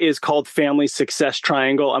book is called Family Success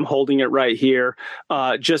Triangle. I'm holding it right here.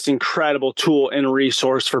 Just incredible tool and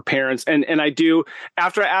resource for parents. And I do,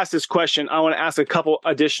 after I ask this question, I want to ask a couple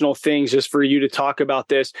additional things just for you to talk about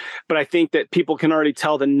this. But I think that people can already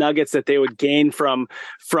tell the nuggets that they would gain from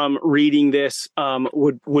reading this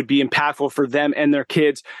would be impactful for them and their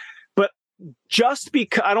kids. But just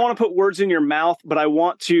because I don't want to put words in your mouth, but I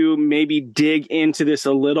want to maybe dig into this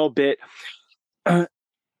a little bit.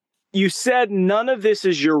 You said none of this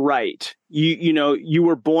is your right. You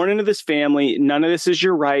were born into this family. None of this is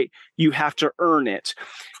your right. You have to earn it.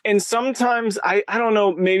 And sometimes I don't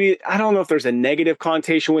know, I don't know if there's a negative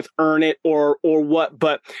connotation with earn it or what,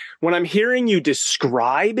 but when I'm hearing you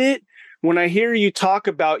describe it, when I hear you talk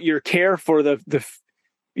about your care for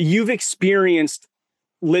you've experienced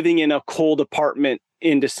living in a cold apartment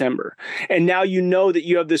in December. And now you know that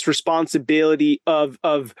you have this responsibility of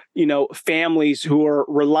families who are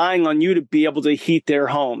relying on you to be able to heat their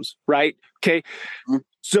homes, right? Okay. Mm-hmm.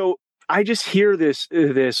 So I just hear this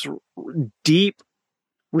deep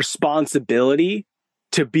responsibility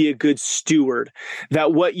to be a good steward,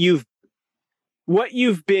 that what you've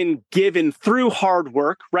been given through hard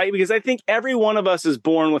work, right? Because I think every one of us is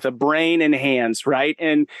born with a brain and hands, right?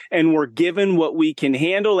 And we're given what we can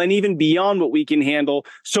handle and even beyond what we can handle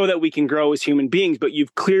so that we can grow as human beings. But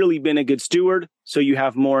you've clearly been a good steward, so you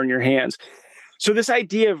have more in your hands. So this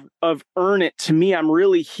idea of earn it, to me, I'm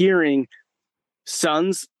really hearing,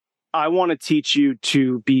 sons, I want to teach you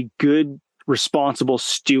to be good, responsible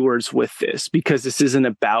stewards with this, because this isn't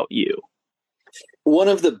about you. One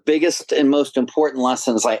of the biggest and most important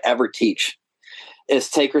lessons I ever teach is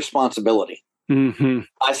take responsibility. Mm-hmm.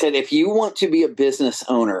 I said, if you want to be a business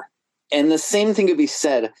owner, and the same thing could be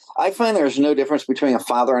said, I find there's no difference between a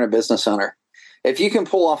father and a business owner. If you can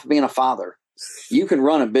pull off being a father, you can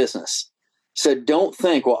run a business. So don't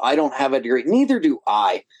think, well, I don't have a degree. Neither do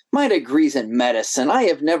I. My degree's in medicine. I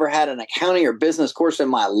have never had an accounting or business course in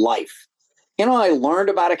my life. I learned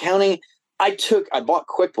about accounting. I bought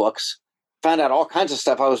QuickBooks. Found out all kinds of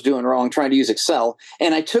stuff I was doing wrong trying to use Excel.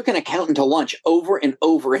 And I took an accountant to lunch over and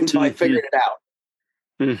over until I figured it out.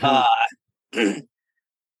 Mm-hmm.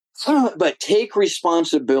 But take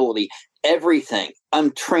responsibility. Everything.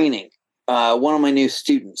 I'm training. One of my new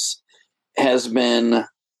students has been,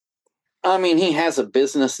 he has a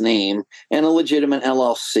business name and a legitimate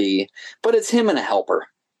LLC, but it's him and a helper.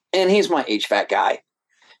 And he's my HVAC guy.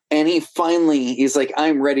 And he's like,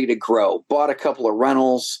 I'm ready to grow. Bought a couple of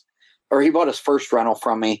rentals. Or he bought his first rental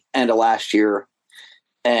from me end of last year.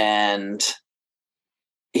 And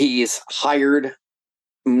he's hired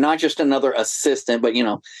not just another assistant, but,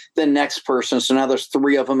 the next person. So now there's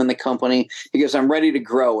 3 of them in the company. He goes, I'm ready to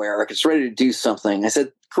grow, Eric. It's ready to do something. I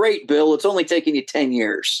said, great, Bill. It's only taken you 10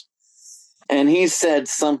 years. And he said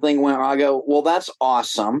something where I go, well, that's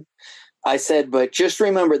awesome. I said, but just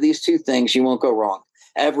remember these 2 things. You won't go wrong.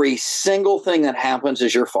 Every single thing that happens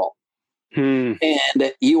is your fault. And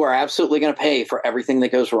you are absolutely going to pay for everything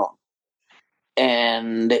that goes wrong.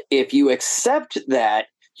 And if you accept that,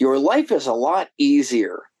 your life is a lot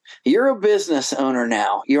easier. You're a business owner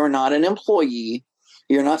now. You're not an employee.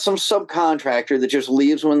 You're not some subcontractor that just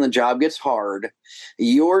leaves when the job gets hard.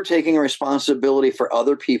 You're taking responsibility for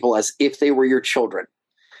other people as if they were your children.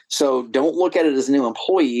 So don't look at it as a new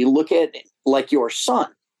employee. Look at it like your son,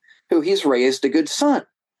 who he's raised a good son.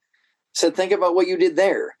 So think about what you did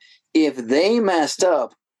there. If they messed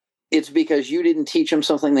up, it's because you didn't teach them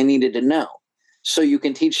something they needed to know. So you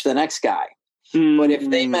can teach the next guy. Mm-hmm. But if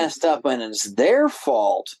they messed up and it's their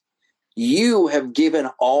fault, You have given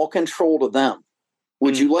all control to them.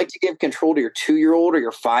 Would you like to give control to your 2-year-old or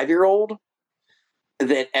your 5-year-old?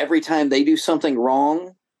 That every time they do something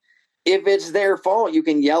wrong, if it's their fault, you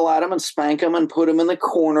can yell at them and spank them and put them in the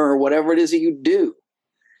corner or whatever it is that you do.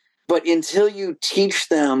 But until you teach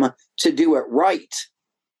them to do it right,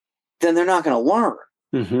 then they're not going to learn.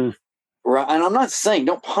 Mm-hmm. Right? And I'm not saying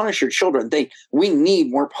don't punish your children. We need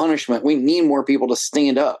more punishment. We need more people to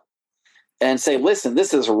stand up and say, listen,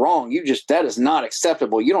 this is wrong. That is not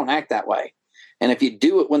acceptable. You don't act that way. And if you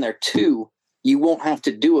do it when they're 2, you won't have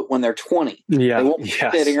to do it when they're 20. Yeah. They won't be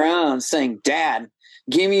sitting around saying, Dad,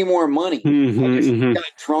 give me more money. I just got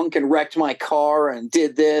drunk and wrecked my car and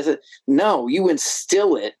did this. No, you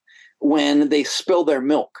instill it when they spill their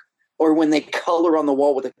milk or when they color on the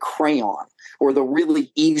wall with a crayon or the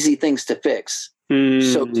really easy things to fix.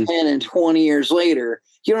 So 10 and 20 years later,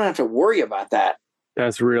 you don't have to worry about that.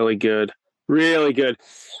 That's really good. Really good.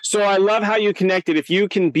 So I love how you connected. If you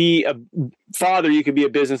can be a father, you could be a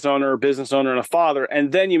business owner and a father.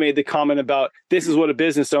 And then you made the comment about this is what a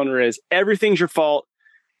business owner is. Everything's your fault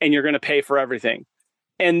and you're going to pay for everything.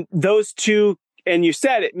 And those two, and you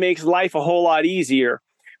said it makes life a whole lot easier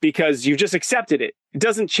because you've just accepted it. It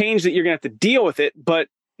doesn't change that you're going to have to deal with it. But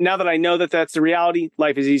now that I know that that's the reality,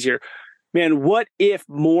 life is easier. Man, what if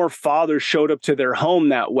more fathers showed up to their home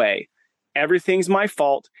that way? Everything's my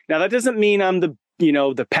fault. Now, that doesn't mean I'm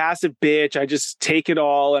the passive bitch. I just take it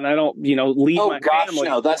all and I don't, leave my family.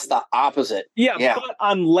 No, that's the opposite. Yeah, but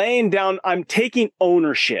I'm laying down, I'm taking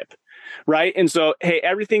ownership, right? And so, hey,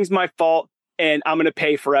 everything's my fault and I'm going to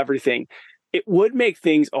pay for everything. It would make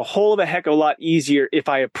things a whole of a heck of a lot easier if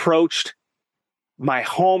I approached my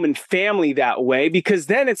home and family that way, because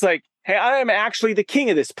then it's like, hey, I am actually the king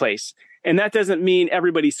of this place. And that doesn't mean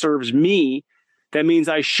everybody serves me. That means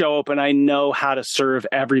I show up and I know how to serve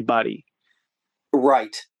everybody.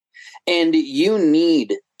 Right. And you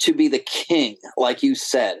need to be the king, like you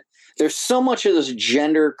said. There's so much of this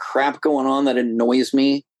gender crap going on that annoys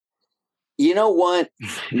me. You know what?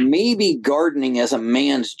 Maybe gardening is a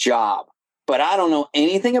man's job, but I don't know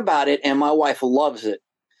anything about it, and my wife loves it.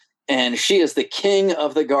 And she is the king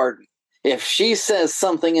of the garden. If she says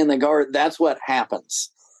something in the garden, that's what happens.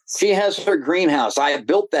 She has her greenhouse. I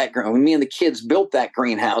built that. Me and the kids built that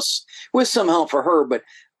greenhouse with some help for her, but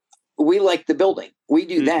we like the building. We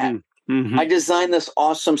do that. Mm-hmm. I designed this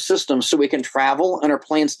awesome system so we can travel and our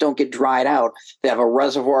plants don't get dried out. They have a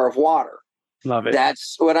reservoir of water. Love it.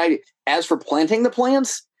 That's what I do. As for planting the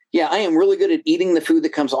plants, I am really good at eating the food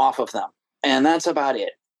that comes off of them. And that's about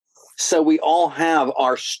it. So we all have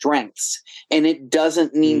our strengths, and it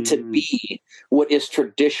doesn't need to be what is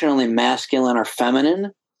traditionally masculine or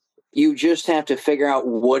feminine. You just have to figure out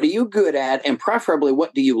what are you good at, and preferably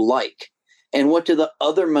what do you like, and what do the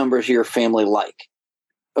other members of your family like.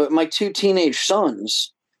 My 2 teenage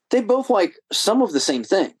sons, they both like some of the same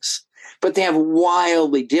things, but they have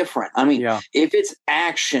wildly different. I mean, if it's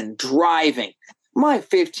action, driving, my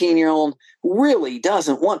 15-year-old really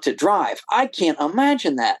doesn't want to drive. I can't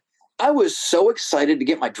imagine that. I was so excited to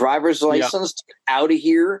get my driver's license to get out of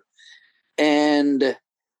here. And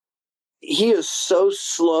he is so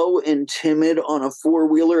slow and timid on a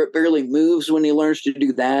 4-wheeler. It barely moves when he learns to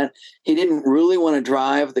do that. He didn't really want to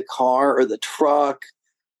drive the car or the truck.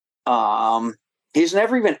 He's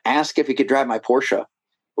never even asked if he could drive my Porsche,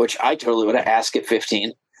 which I totally would have asked at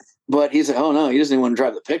 15. But he's like, oh, no, he doesn't even want to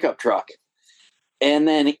drive the pickup truck. And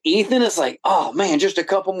then Ethan is like, oh, man, just a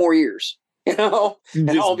couple more years. And I'll be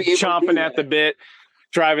able chomping at the bit,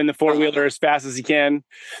 driving the 4-wheeler as fast as he can.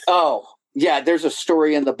 Oh, yeah. There's a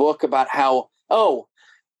story in the book about how,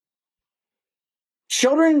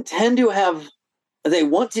 children tend to they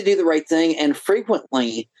want to do the right thing and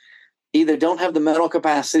frequently either don't have the mental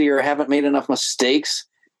capacity or haven't made enough mistakes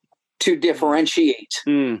to differentiate.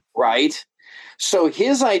 Right. So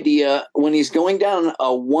his idea when he's going down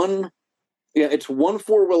it's one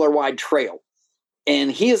 4-wheeler wide trail.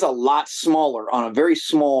 And he is a lot smaller on a very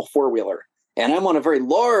small 4-wheeler. And I'm on a very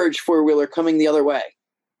large 4-wheeler coming the other way.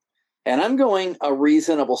 And I'm going a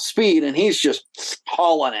reasonable speed, and he's just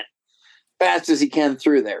hauling it fast as he can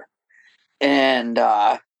through there. And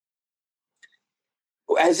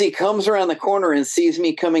as he comes around the corner and sees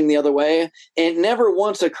me coming the other way, it never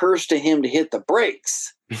once occurs to him to hit the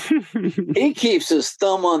brakes. He keeps his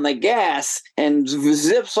thumb on the gas and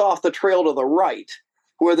zips off the trail to the right,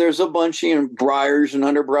 where there's a bunch of briars and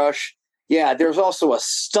underbrush. Yeah, there's also a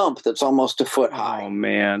stump that's almost a foot high. Oh,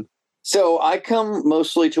 man. So I come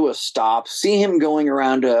mostly to a stop, see him going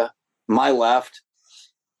around to my left,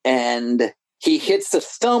 and he hits the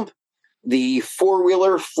stump. The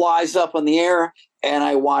 4-wheeler flies up in the air, and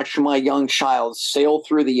I watch my young child sail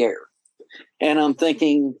through the air. And I'm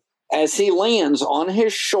thinking, as he lands on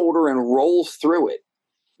his shoulder and rolls through it,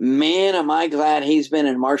 man, am I glad he's been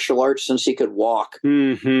in martial arts since he could walk.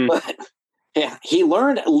 Mm-hmm. But yeah, he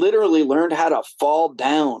literally learned how to fall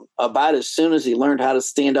down about as soon as he learned how to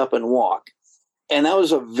stand up and walk. And that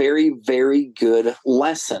was a very, very good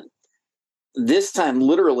lesson. This time,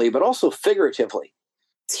 literally, but also figuratively.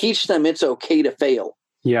 Teach them it's okay to fail.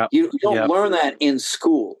 Yeah. You don't learn that in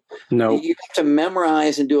school. No. You have to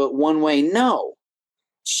memorize and do it one way. No.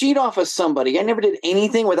 Cheat off of somebody. I never did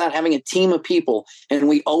anything without having a team of people. And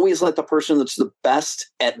we always let the person that's the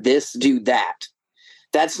best at this do that.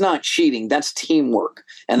 That's not cheating. That's teamwork.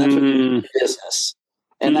 And that's what you do in business.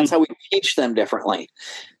 And that's how we teach them differently.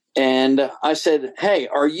 And I said, hey,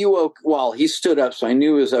 are you okay? Well, he stood up, so I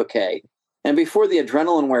knew it was okay. And before the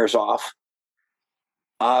adrenaline wears off,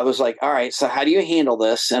 I was like, all right, so how do you handle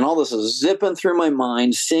this? And all this is zipping through my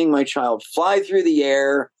mind, seeing my child fly through the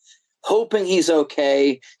air, hoping he's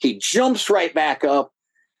okay. He jumps right back up.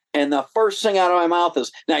 And the first thing out of my mouth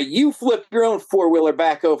is, now you flip your own four-wheeler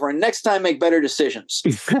back over and next time make better decisions.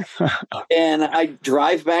 And I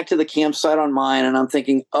drive back to the campsite on mine and I'm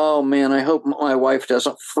thinking, oh man, I hope my wife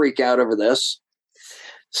doesn't freak out over this.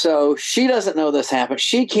 So she doesn't know this happened.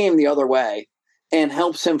 She came the other way and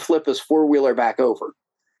helps him flip his four-wheeler back over.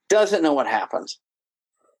 Doesn't know what happened.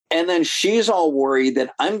 And then she's all worried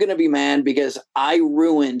that I'm going to be mad because I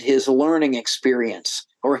ruined his learning experience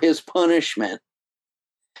or his punishment.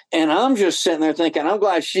 And I'm just sitting there thinking, I'm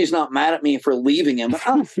glad she's not mad at me for leaving him.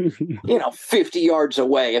 I'm, 50 yards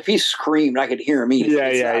away. If he screamed, I could hear him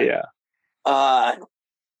easily. Yeah.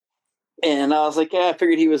 And I was like, I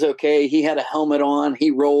figured he was okay. He had a helmet on.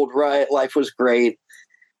 He rolled right. Life was great.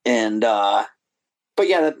 And, but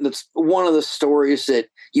yeah, that's one of the stories that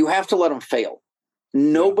you have to let them fail.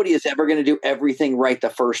 Nobody is ever going to do everything right the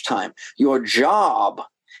first time. Your job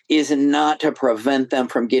is not to prevent them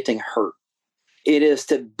from getting hurt. It is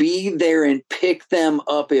to be there and pick them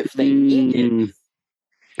up if they need it.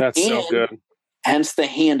 That's so good. Hence the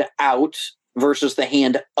hand out versus the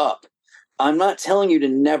hand up. I'm not telling you to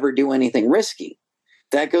never do anything risky.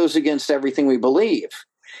 That goes against everything we believe.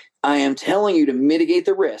 I am telling you to mitigate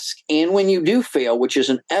the risk. And when you do fail, which is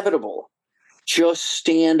inevitable, just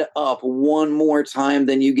stand up one more time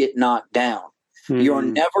than you get knocked down. You're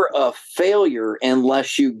never a failure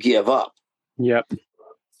unless you give up. Yep.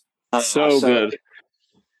 So good.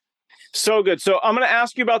 So good. So I'm going to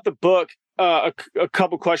ask you about the book, a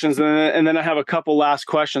couple questions, and then I have a couple last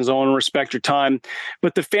questions. I want to respect your time.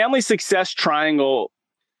 But the family success triangle,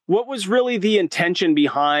 what was really the intention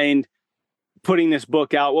behind putting this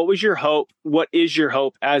book out? What was your hope? What is your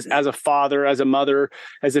hope as a father, as a mother,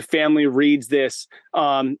 as a family reads this,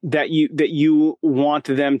 that you want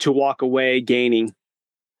them to walk away gaining?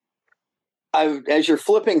 As you're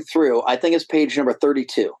flipping through, I think it's page number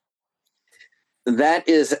 32. That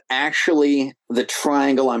is actually the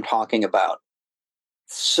triangle I'm talking about.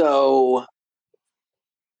 So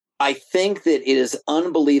I think that it is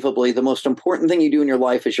unbelievably the most important thing you do in your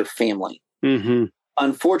life is your family. Mm-hmm.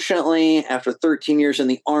 Unfortunately, after 13 years in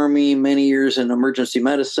the Army, many years in emergency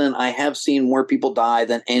medicine, I have seen more people die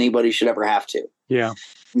than anybody should ever have to. Yeah.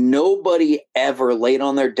 Nobody ever laid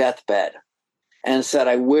on their deathbed and said,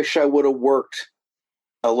 I wish I would have worked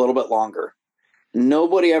a little bit longer.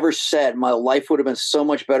 Nobody ever said my life would have been so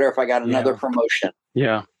much better if I got another promotion.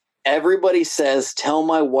 Yeah. Everybody says, tell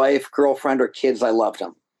my wife, girlfriend, or kids I loved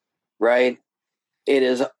them. Right? It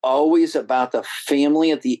is always about the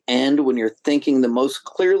family at the end when you're thinking the most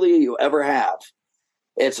clearly you ever have.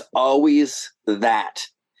 It's always that.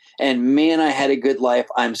 And man, I had a good life.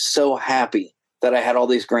 I'm so happy that I had all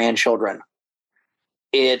these grandchildren.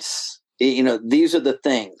 It's, these are the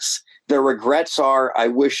things. The regrets are, I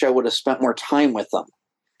wish I would have spent more time with them.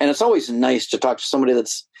 And it's always nice to talk to somebody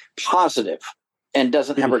that's positive and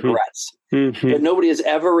doesn't have regrets. But nobody has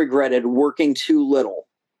ever regretted working too little.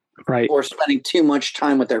 Right. Or spending too much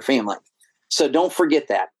time with their family. So don't forget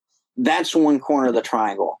that. That's one corner of the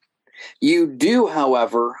triangle. You do,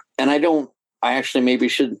 however, and I actually maybe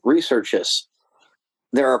should research this.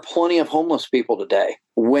 There are plenty of homeless people today,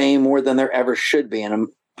 way more than there ever should be in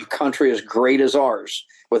a country as great as ours,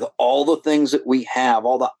 with all the things that we have,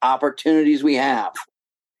 all the opportunities we have.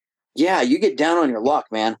 Yeah, you get down on your luck,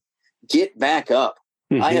 man. Get back up.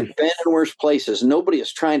 I have been in worse places. Nobody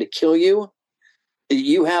is trying to kill you.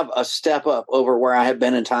 You have a step up over where I have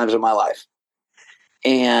been in times of my life.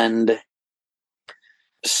 And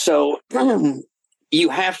so you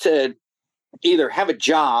have to either have a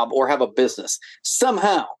job or have a business.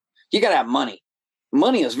 Somehow you got to have money.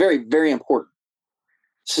 Money is very, very important.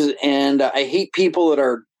 So, and I hate people that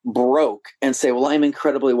are broke and say, well, I'm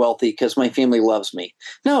incredibly wealthy because my family loves me.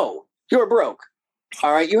 No, you're broke.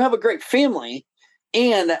 All right. You have a great family.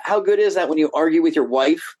 And how good is that when you argue with your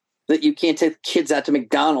wife that you can't take kids out to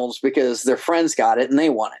McDonald's because their friends got it and they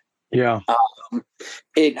want it? Yeah.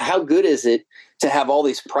 How good is it to have all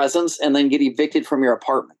these presents and then get evicted from your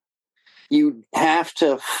apartment? You have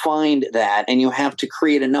to find that, and you have to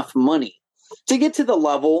create enough money to get to the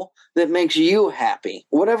level that makes you happy,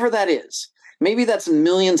 whatever that is. Maybe that's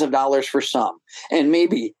millions of dollars for some, and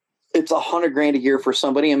maybe it's $100,000 a year for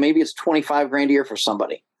somebody, and maybe it's $25,000 a year for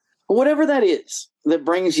somebody. Whatever that is that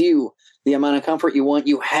brings you the amount of comfort you want,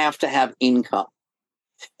 you have to have income.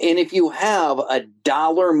 And if you have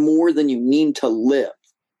 $1 more than you need to live,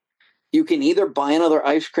 you can either buy another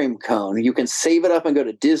ice cream cone, you can save it up and go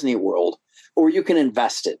to Disney World, or you can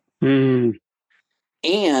invest it.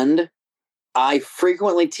 And I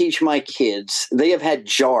frequently teach my kids, they have had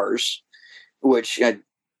jars, which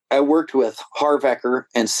I worked with Harvecker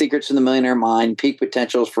and Secrets of the Millionaire Mind, Peak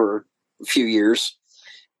Potentials for a few years.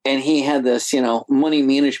 And he had this, money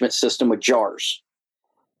management system with jars.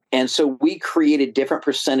 And so we created different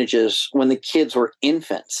percentages when the kids were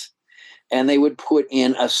infants. And they would put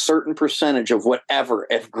in a certain percentage of whatever.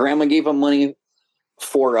 If grandma gave them money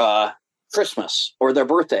for Christmas or their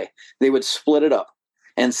birthday, they would split it up.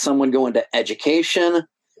 And some would go into education,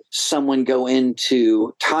 some would go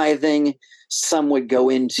into tithing, some would go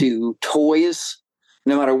into toys.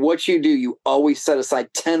 No matter what you do, you always set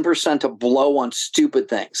aside 10% to blow on stupid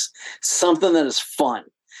things, something that is fun.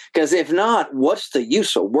 Because if not, what's the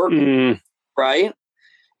use of working, right?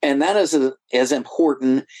 And that is as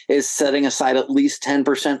important as setting aside at least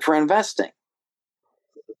 10% for investing.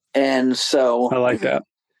 And so I like that.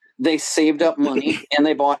 They saved up money and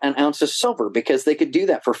they bought an ounce of silver because they could do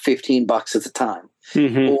that for $15 at the time.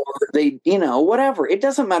 Or they, whatever. It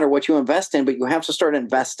doesn't matter what you invest in, but you have to start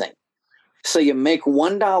investing. So you make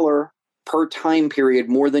 $1 per time period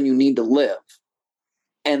more than you need to live.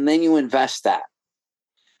 And then you invest that.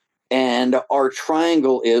 And our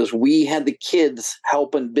triangle is we had the kids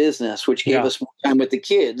help in business, which gave us more time with the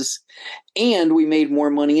kids. And we made more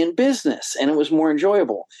money in business, and it was more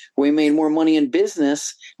enjoyable. We made more money in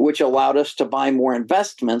business, which allowed us to buy more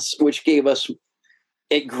investments, which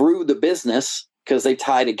it grew the business because they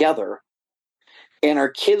tie together. And our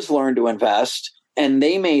kids learned to invest, and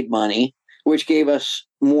they made money, which gave us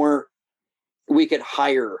more. We could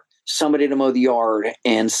hire somebody to mow the yard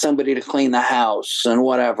and somebody to clean the house and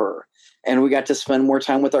whatever. And we got to spend more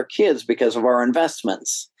time with our kids because of our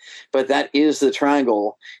investments. But that is the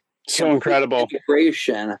triangle. So incredible.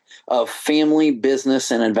 Integration of family,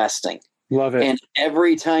 business, and investing. Love it. And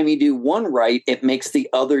every time you do one right, it makes the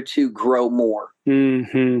other two grow more.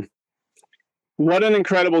 What an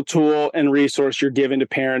incredible tool and resource you're giving to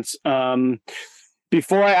parents.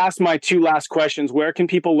 Before I ask my two last questions, where can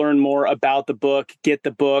people learn more about the book, get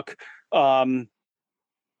the book, and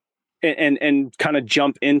kind of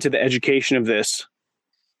jump into the education of this?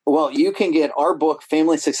 Well, you can get our book,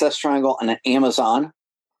 Family Success Triangle, on Amazon.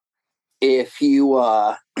 If you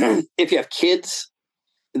have kids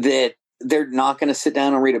that they're not going to sit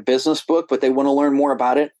down and read a business book, but they want to learn more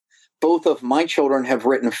about it, both of my children have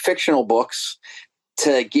written fictional books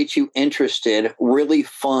to get you interested, really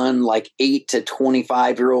fun, like 8 to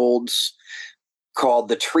 25-year-olds, called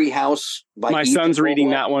The Treehouse. My son's reading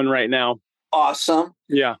that one right now. Awesome.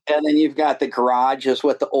 Yeah. And then you've got The Garage is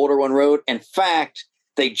what the older one wrote. In fact,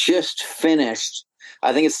 they just finished,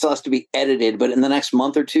 I think it still has to be edited, but in the next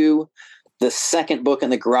month or two, the second book in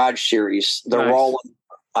the Garage series, The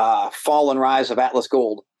Fall and Rise of Atlas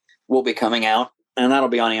Gold, will be coming out, and that'll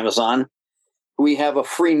be on Amazon. We have a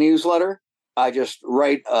free newsletter. I just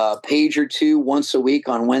write a page or two once a week.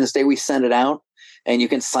 On Wednesday, we send it out, and you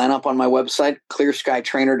can sign up on my website,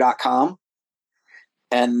 clearskytrainer.com.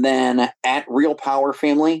 And then at Real Power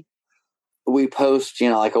Family, we post,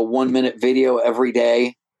 like a 1-minute video every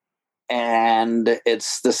day. And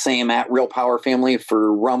it's the same at Real Power Family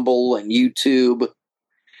for Rumble and YouTube.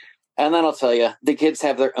 And then I'll tell you, the kids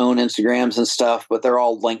have their own Instagrams and stuff, but they're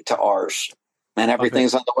all linked to ours. And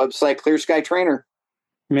everything's on the website, Clear Sky Trainer.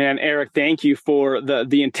 Man, Eric, thank you for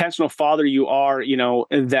the intentional father you are,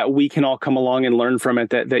 that we can all come along and learn from it,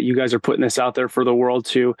 that you guys are putting this out there for the world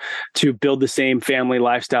to build the same family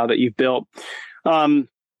lifestyle that you've built. I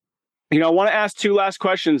want to ask two last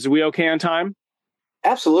questions. Are we okay on time?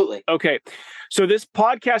 Absolutely. Okay. So this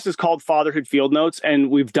podcast is called Fatherhood Field Notes, and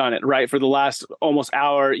we've done it, right? For the last almost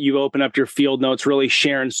hour, you open up your field notes, really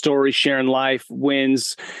sharing stories, sharing life,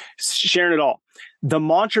 wins, sharing it all. The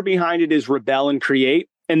mantra behind it is rebel and create.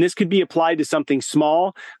 And this could be applied to something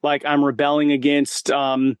small, like I'm rebelling against,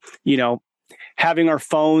 having our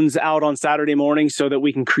phones out on Saturday morning so that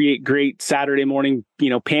we can create great Saturday morning,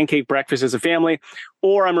 pancake breakfast as a family,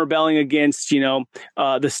 or I'm rebelling against,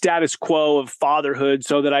 the status quo of fatherhood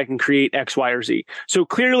so that I can create X, Y, or Z. So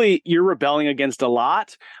clearly you're rebelling against a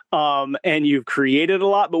lot, and you've created a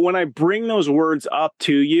lot. But when I bring those words up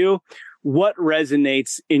to you, what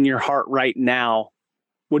resonates in your heart right now?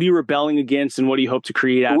 What are you rebelling against, and what do you hope to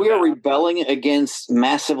create out of that? We are rebelling against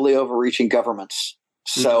massively overreaching governments.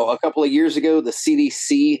 So a couple of years ago, the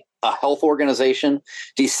CDC, a health organization,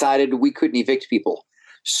 decided we couldn't evict people.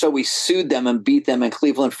 So we sued them and beat them in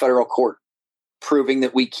Cleveland federal court, proving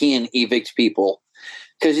that we can evict people.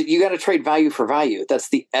 Because you got to trade value for value. That's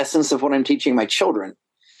the essence of what I'm teaching my children.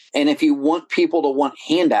 And if you want people to want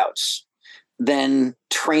handouts, then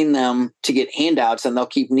train them to get handouts and they'll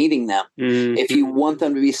keep needing them. Mm-hmm. If you want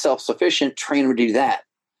them to be self-sufficient, train them to do that.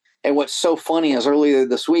 And what's so funny is earlier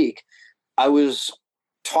this week, I was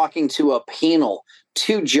talking to a panel,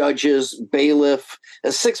 2 judges, bailiff,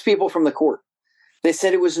 6 people from the court. They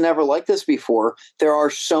said it was never like this before. There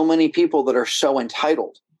are so many people that are so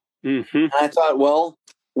entitled. Mm-hmm. And I thought, well,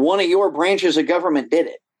 one of your branches of government did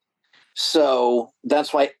it. So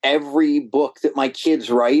that's why every book that my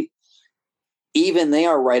kids write, even they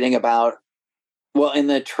are writing about, well, in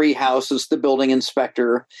the tree house, it's the building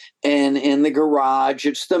inspector, and in the garage,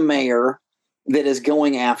 it's the mayor that is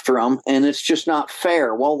going after them, and it's just not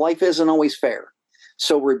fair. Well, life isn't always fair.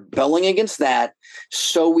 So rebelling against that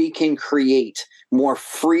so we can create more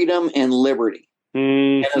freedom and liberty.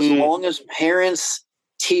 Mm-hmm. And as long as parents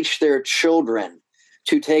teach their children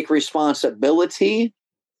to take responsibility,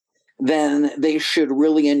 then they should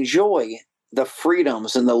really enjoy the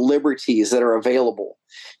freedoms and the liberties that are available.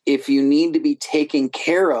 If you need to be taken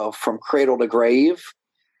care of from cradle to grave,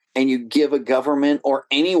 and you give a government or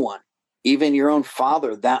anyone, even your own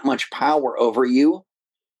father, that much power over you,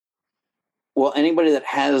 well, anybody that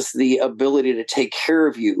has the ability to take care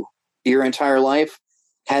of you your entire life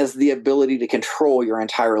has the ability to control your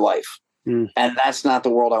entire life. Mm. And that's not the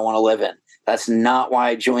world I want to live in. That's not why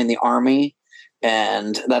I joined the Army.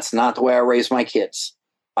 And that's not the way I raise my kids.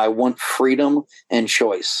 I want freedom and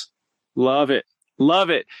choice. Love it. Love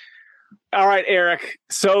it. All right, Eric.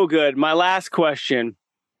 So good. My last question.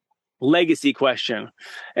 Legacy question.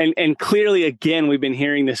 And clearly, again, we've been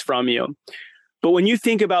hearing this from you. But when you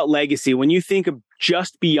think about legacy, when you think of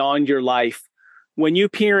just beyond your life, when you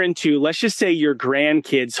peer into, let's just say, your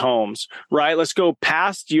grandkids' homes, right? Let's go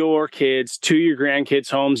past your kids to your grandkids'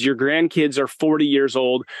 homes. Your grandkids are 40 years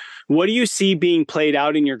old. What do you see being played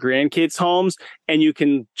out in your grandkids' homes? And you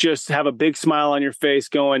can just have a big smile on your face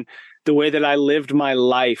going, the way that I lived my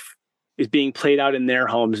life is being played out in their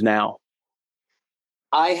homes now.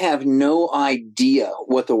 I have no idea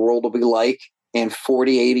what the world will be like in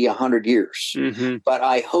 40, 80, 100 years. Mm-hmm. But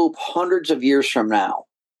I hope hundreds of years from now,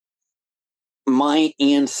 my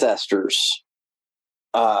ancestors,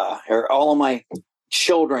 or all of my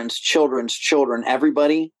children's children,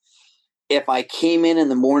 everybody, if I came in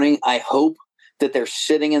the morning, I hope that they're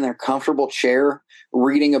sitting in their comfortable chair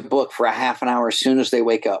reading a book for a half an hour as soon as they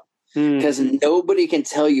wake up. Because nobody can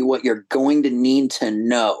tell you what you're going to need to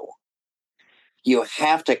know. You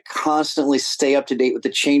have to constantly stay up to date with the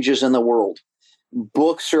changes in the world.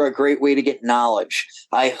 Books are a great way to get knowledge.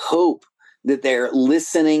 I hope that they're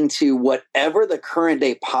listening to whatever the current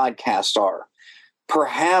day podcasts are.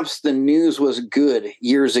 Perhaps the news was good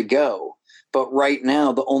years ago, but right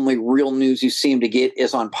now the only real news you seem to get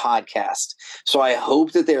is on podcast. So I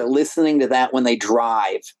hope that they're listening to that when they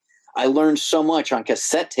drive. I learned so much on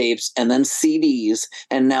cassette tapes and then CDs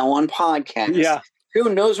and now on podcasts. Yeah.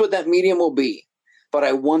 Who knows what that medium will be? But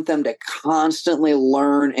I want them to constantly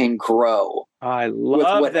learn and grow. I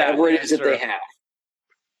love with whatever that it is that they have.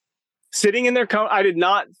 Sitting in their I did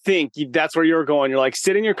not think that's where you're going. You're like,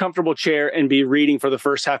 sit in your comfortable chair and be reading for the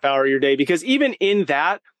first half hour of your day. Because even in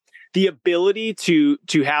that, the ability to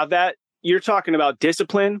have that, you're talking about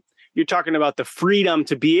discipline. You're talking about the freedom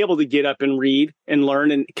to be able to get up and read and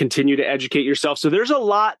learn and continue to educate yourself. So there's a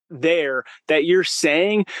lot there that you're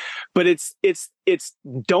saying, but it's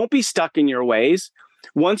don't be stuck in your ways.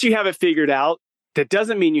 Once you have it figured out, that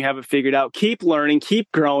doesn't mean you have it figured out. Keep learning, keep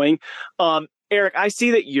growing. Eric, I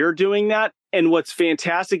see that you're doing that. And what's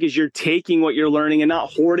fantastic is you're taking what you're learning and not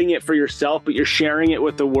hoarding it for yourself, but you're sharing it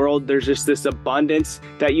with the world. There's just this abundance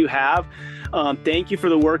that you have. Thank you for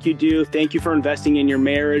the work you do. Thank you for investing in your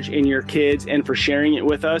marriage, in your kids, and for sharing it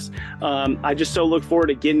with us. I just so look forward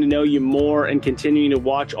to getting to know you more and continuing to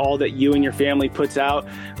watch all that you and your family puts out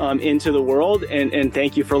into the world. And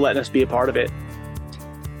thank you for letting us be a part of it.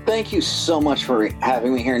 Thank you so much for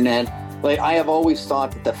having me here, Ned. I have always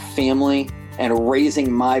thought that the family and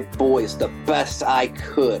raising my boys the best I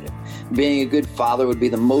could. Being a good father would be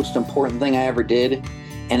the most important thing I ever did.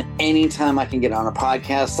 And anytime I can get on a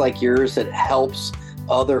podcast like yours that helps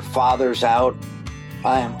other fathers out,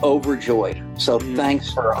 I am overjoyed. So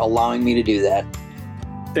thanks for allowing me to do that.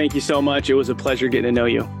 Thank you so much. It was a pleasure getting to know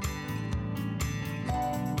you.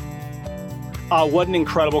 What an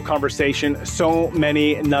incredible conversation. So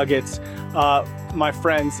many nuggets. My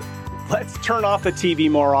friends, let's turn off the TV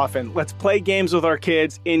more often. Let's play games with our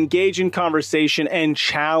kids, engage in conversation, and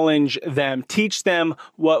challenge them. Teach them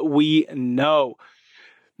what we know.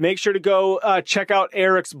 Make sure to go check out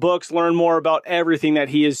Eric's books, learn more about everything that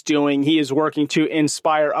he is doing. He is working to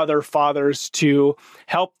inspire other fathers to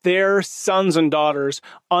help their sons and daughters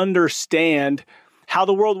understand how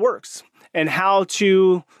the world works and how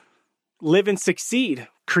to live and succeed,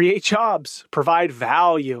 create jobs, provide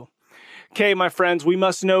value. Okay, my friends, we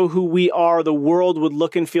must know who we are. The world would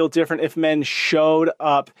look and feel different if men showed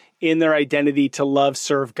up in their identity to love,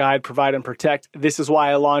 serve, guide, provide, and protect. This is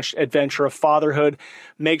why I launched Adventure of Fatherhood.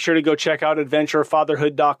 Make sure to go check out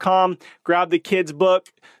adventureoffatherhood.com. Grab the kids'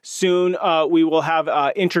 book. Soon we will have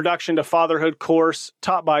an Introduction to Fatherhood course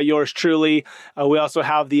taught by yours truly. We also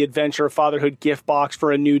have the Adventure of Fatherhood gift box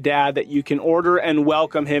for a new dad that you can order and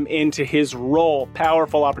welcome him into his role.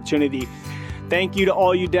 Powerful opportunity. Thank you to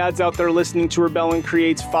all you dads out there listening to Rebel and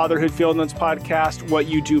Create's Fatherhood Field Notes podcast. What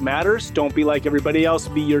you do matters. Don't be like everybody else.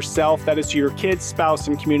 Be yourself. That is to your kids, spouse,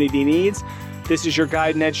 and community needs. This is your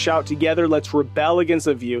guide, Ned Shout. Together, let's rebel against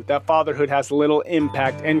the view that fatherhood has little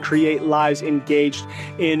impact and create lives engaged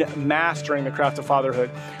in mastering the craft of fatherhood.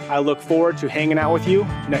 I look forward to hanging out with you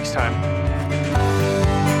next time.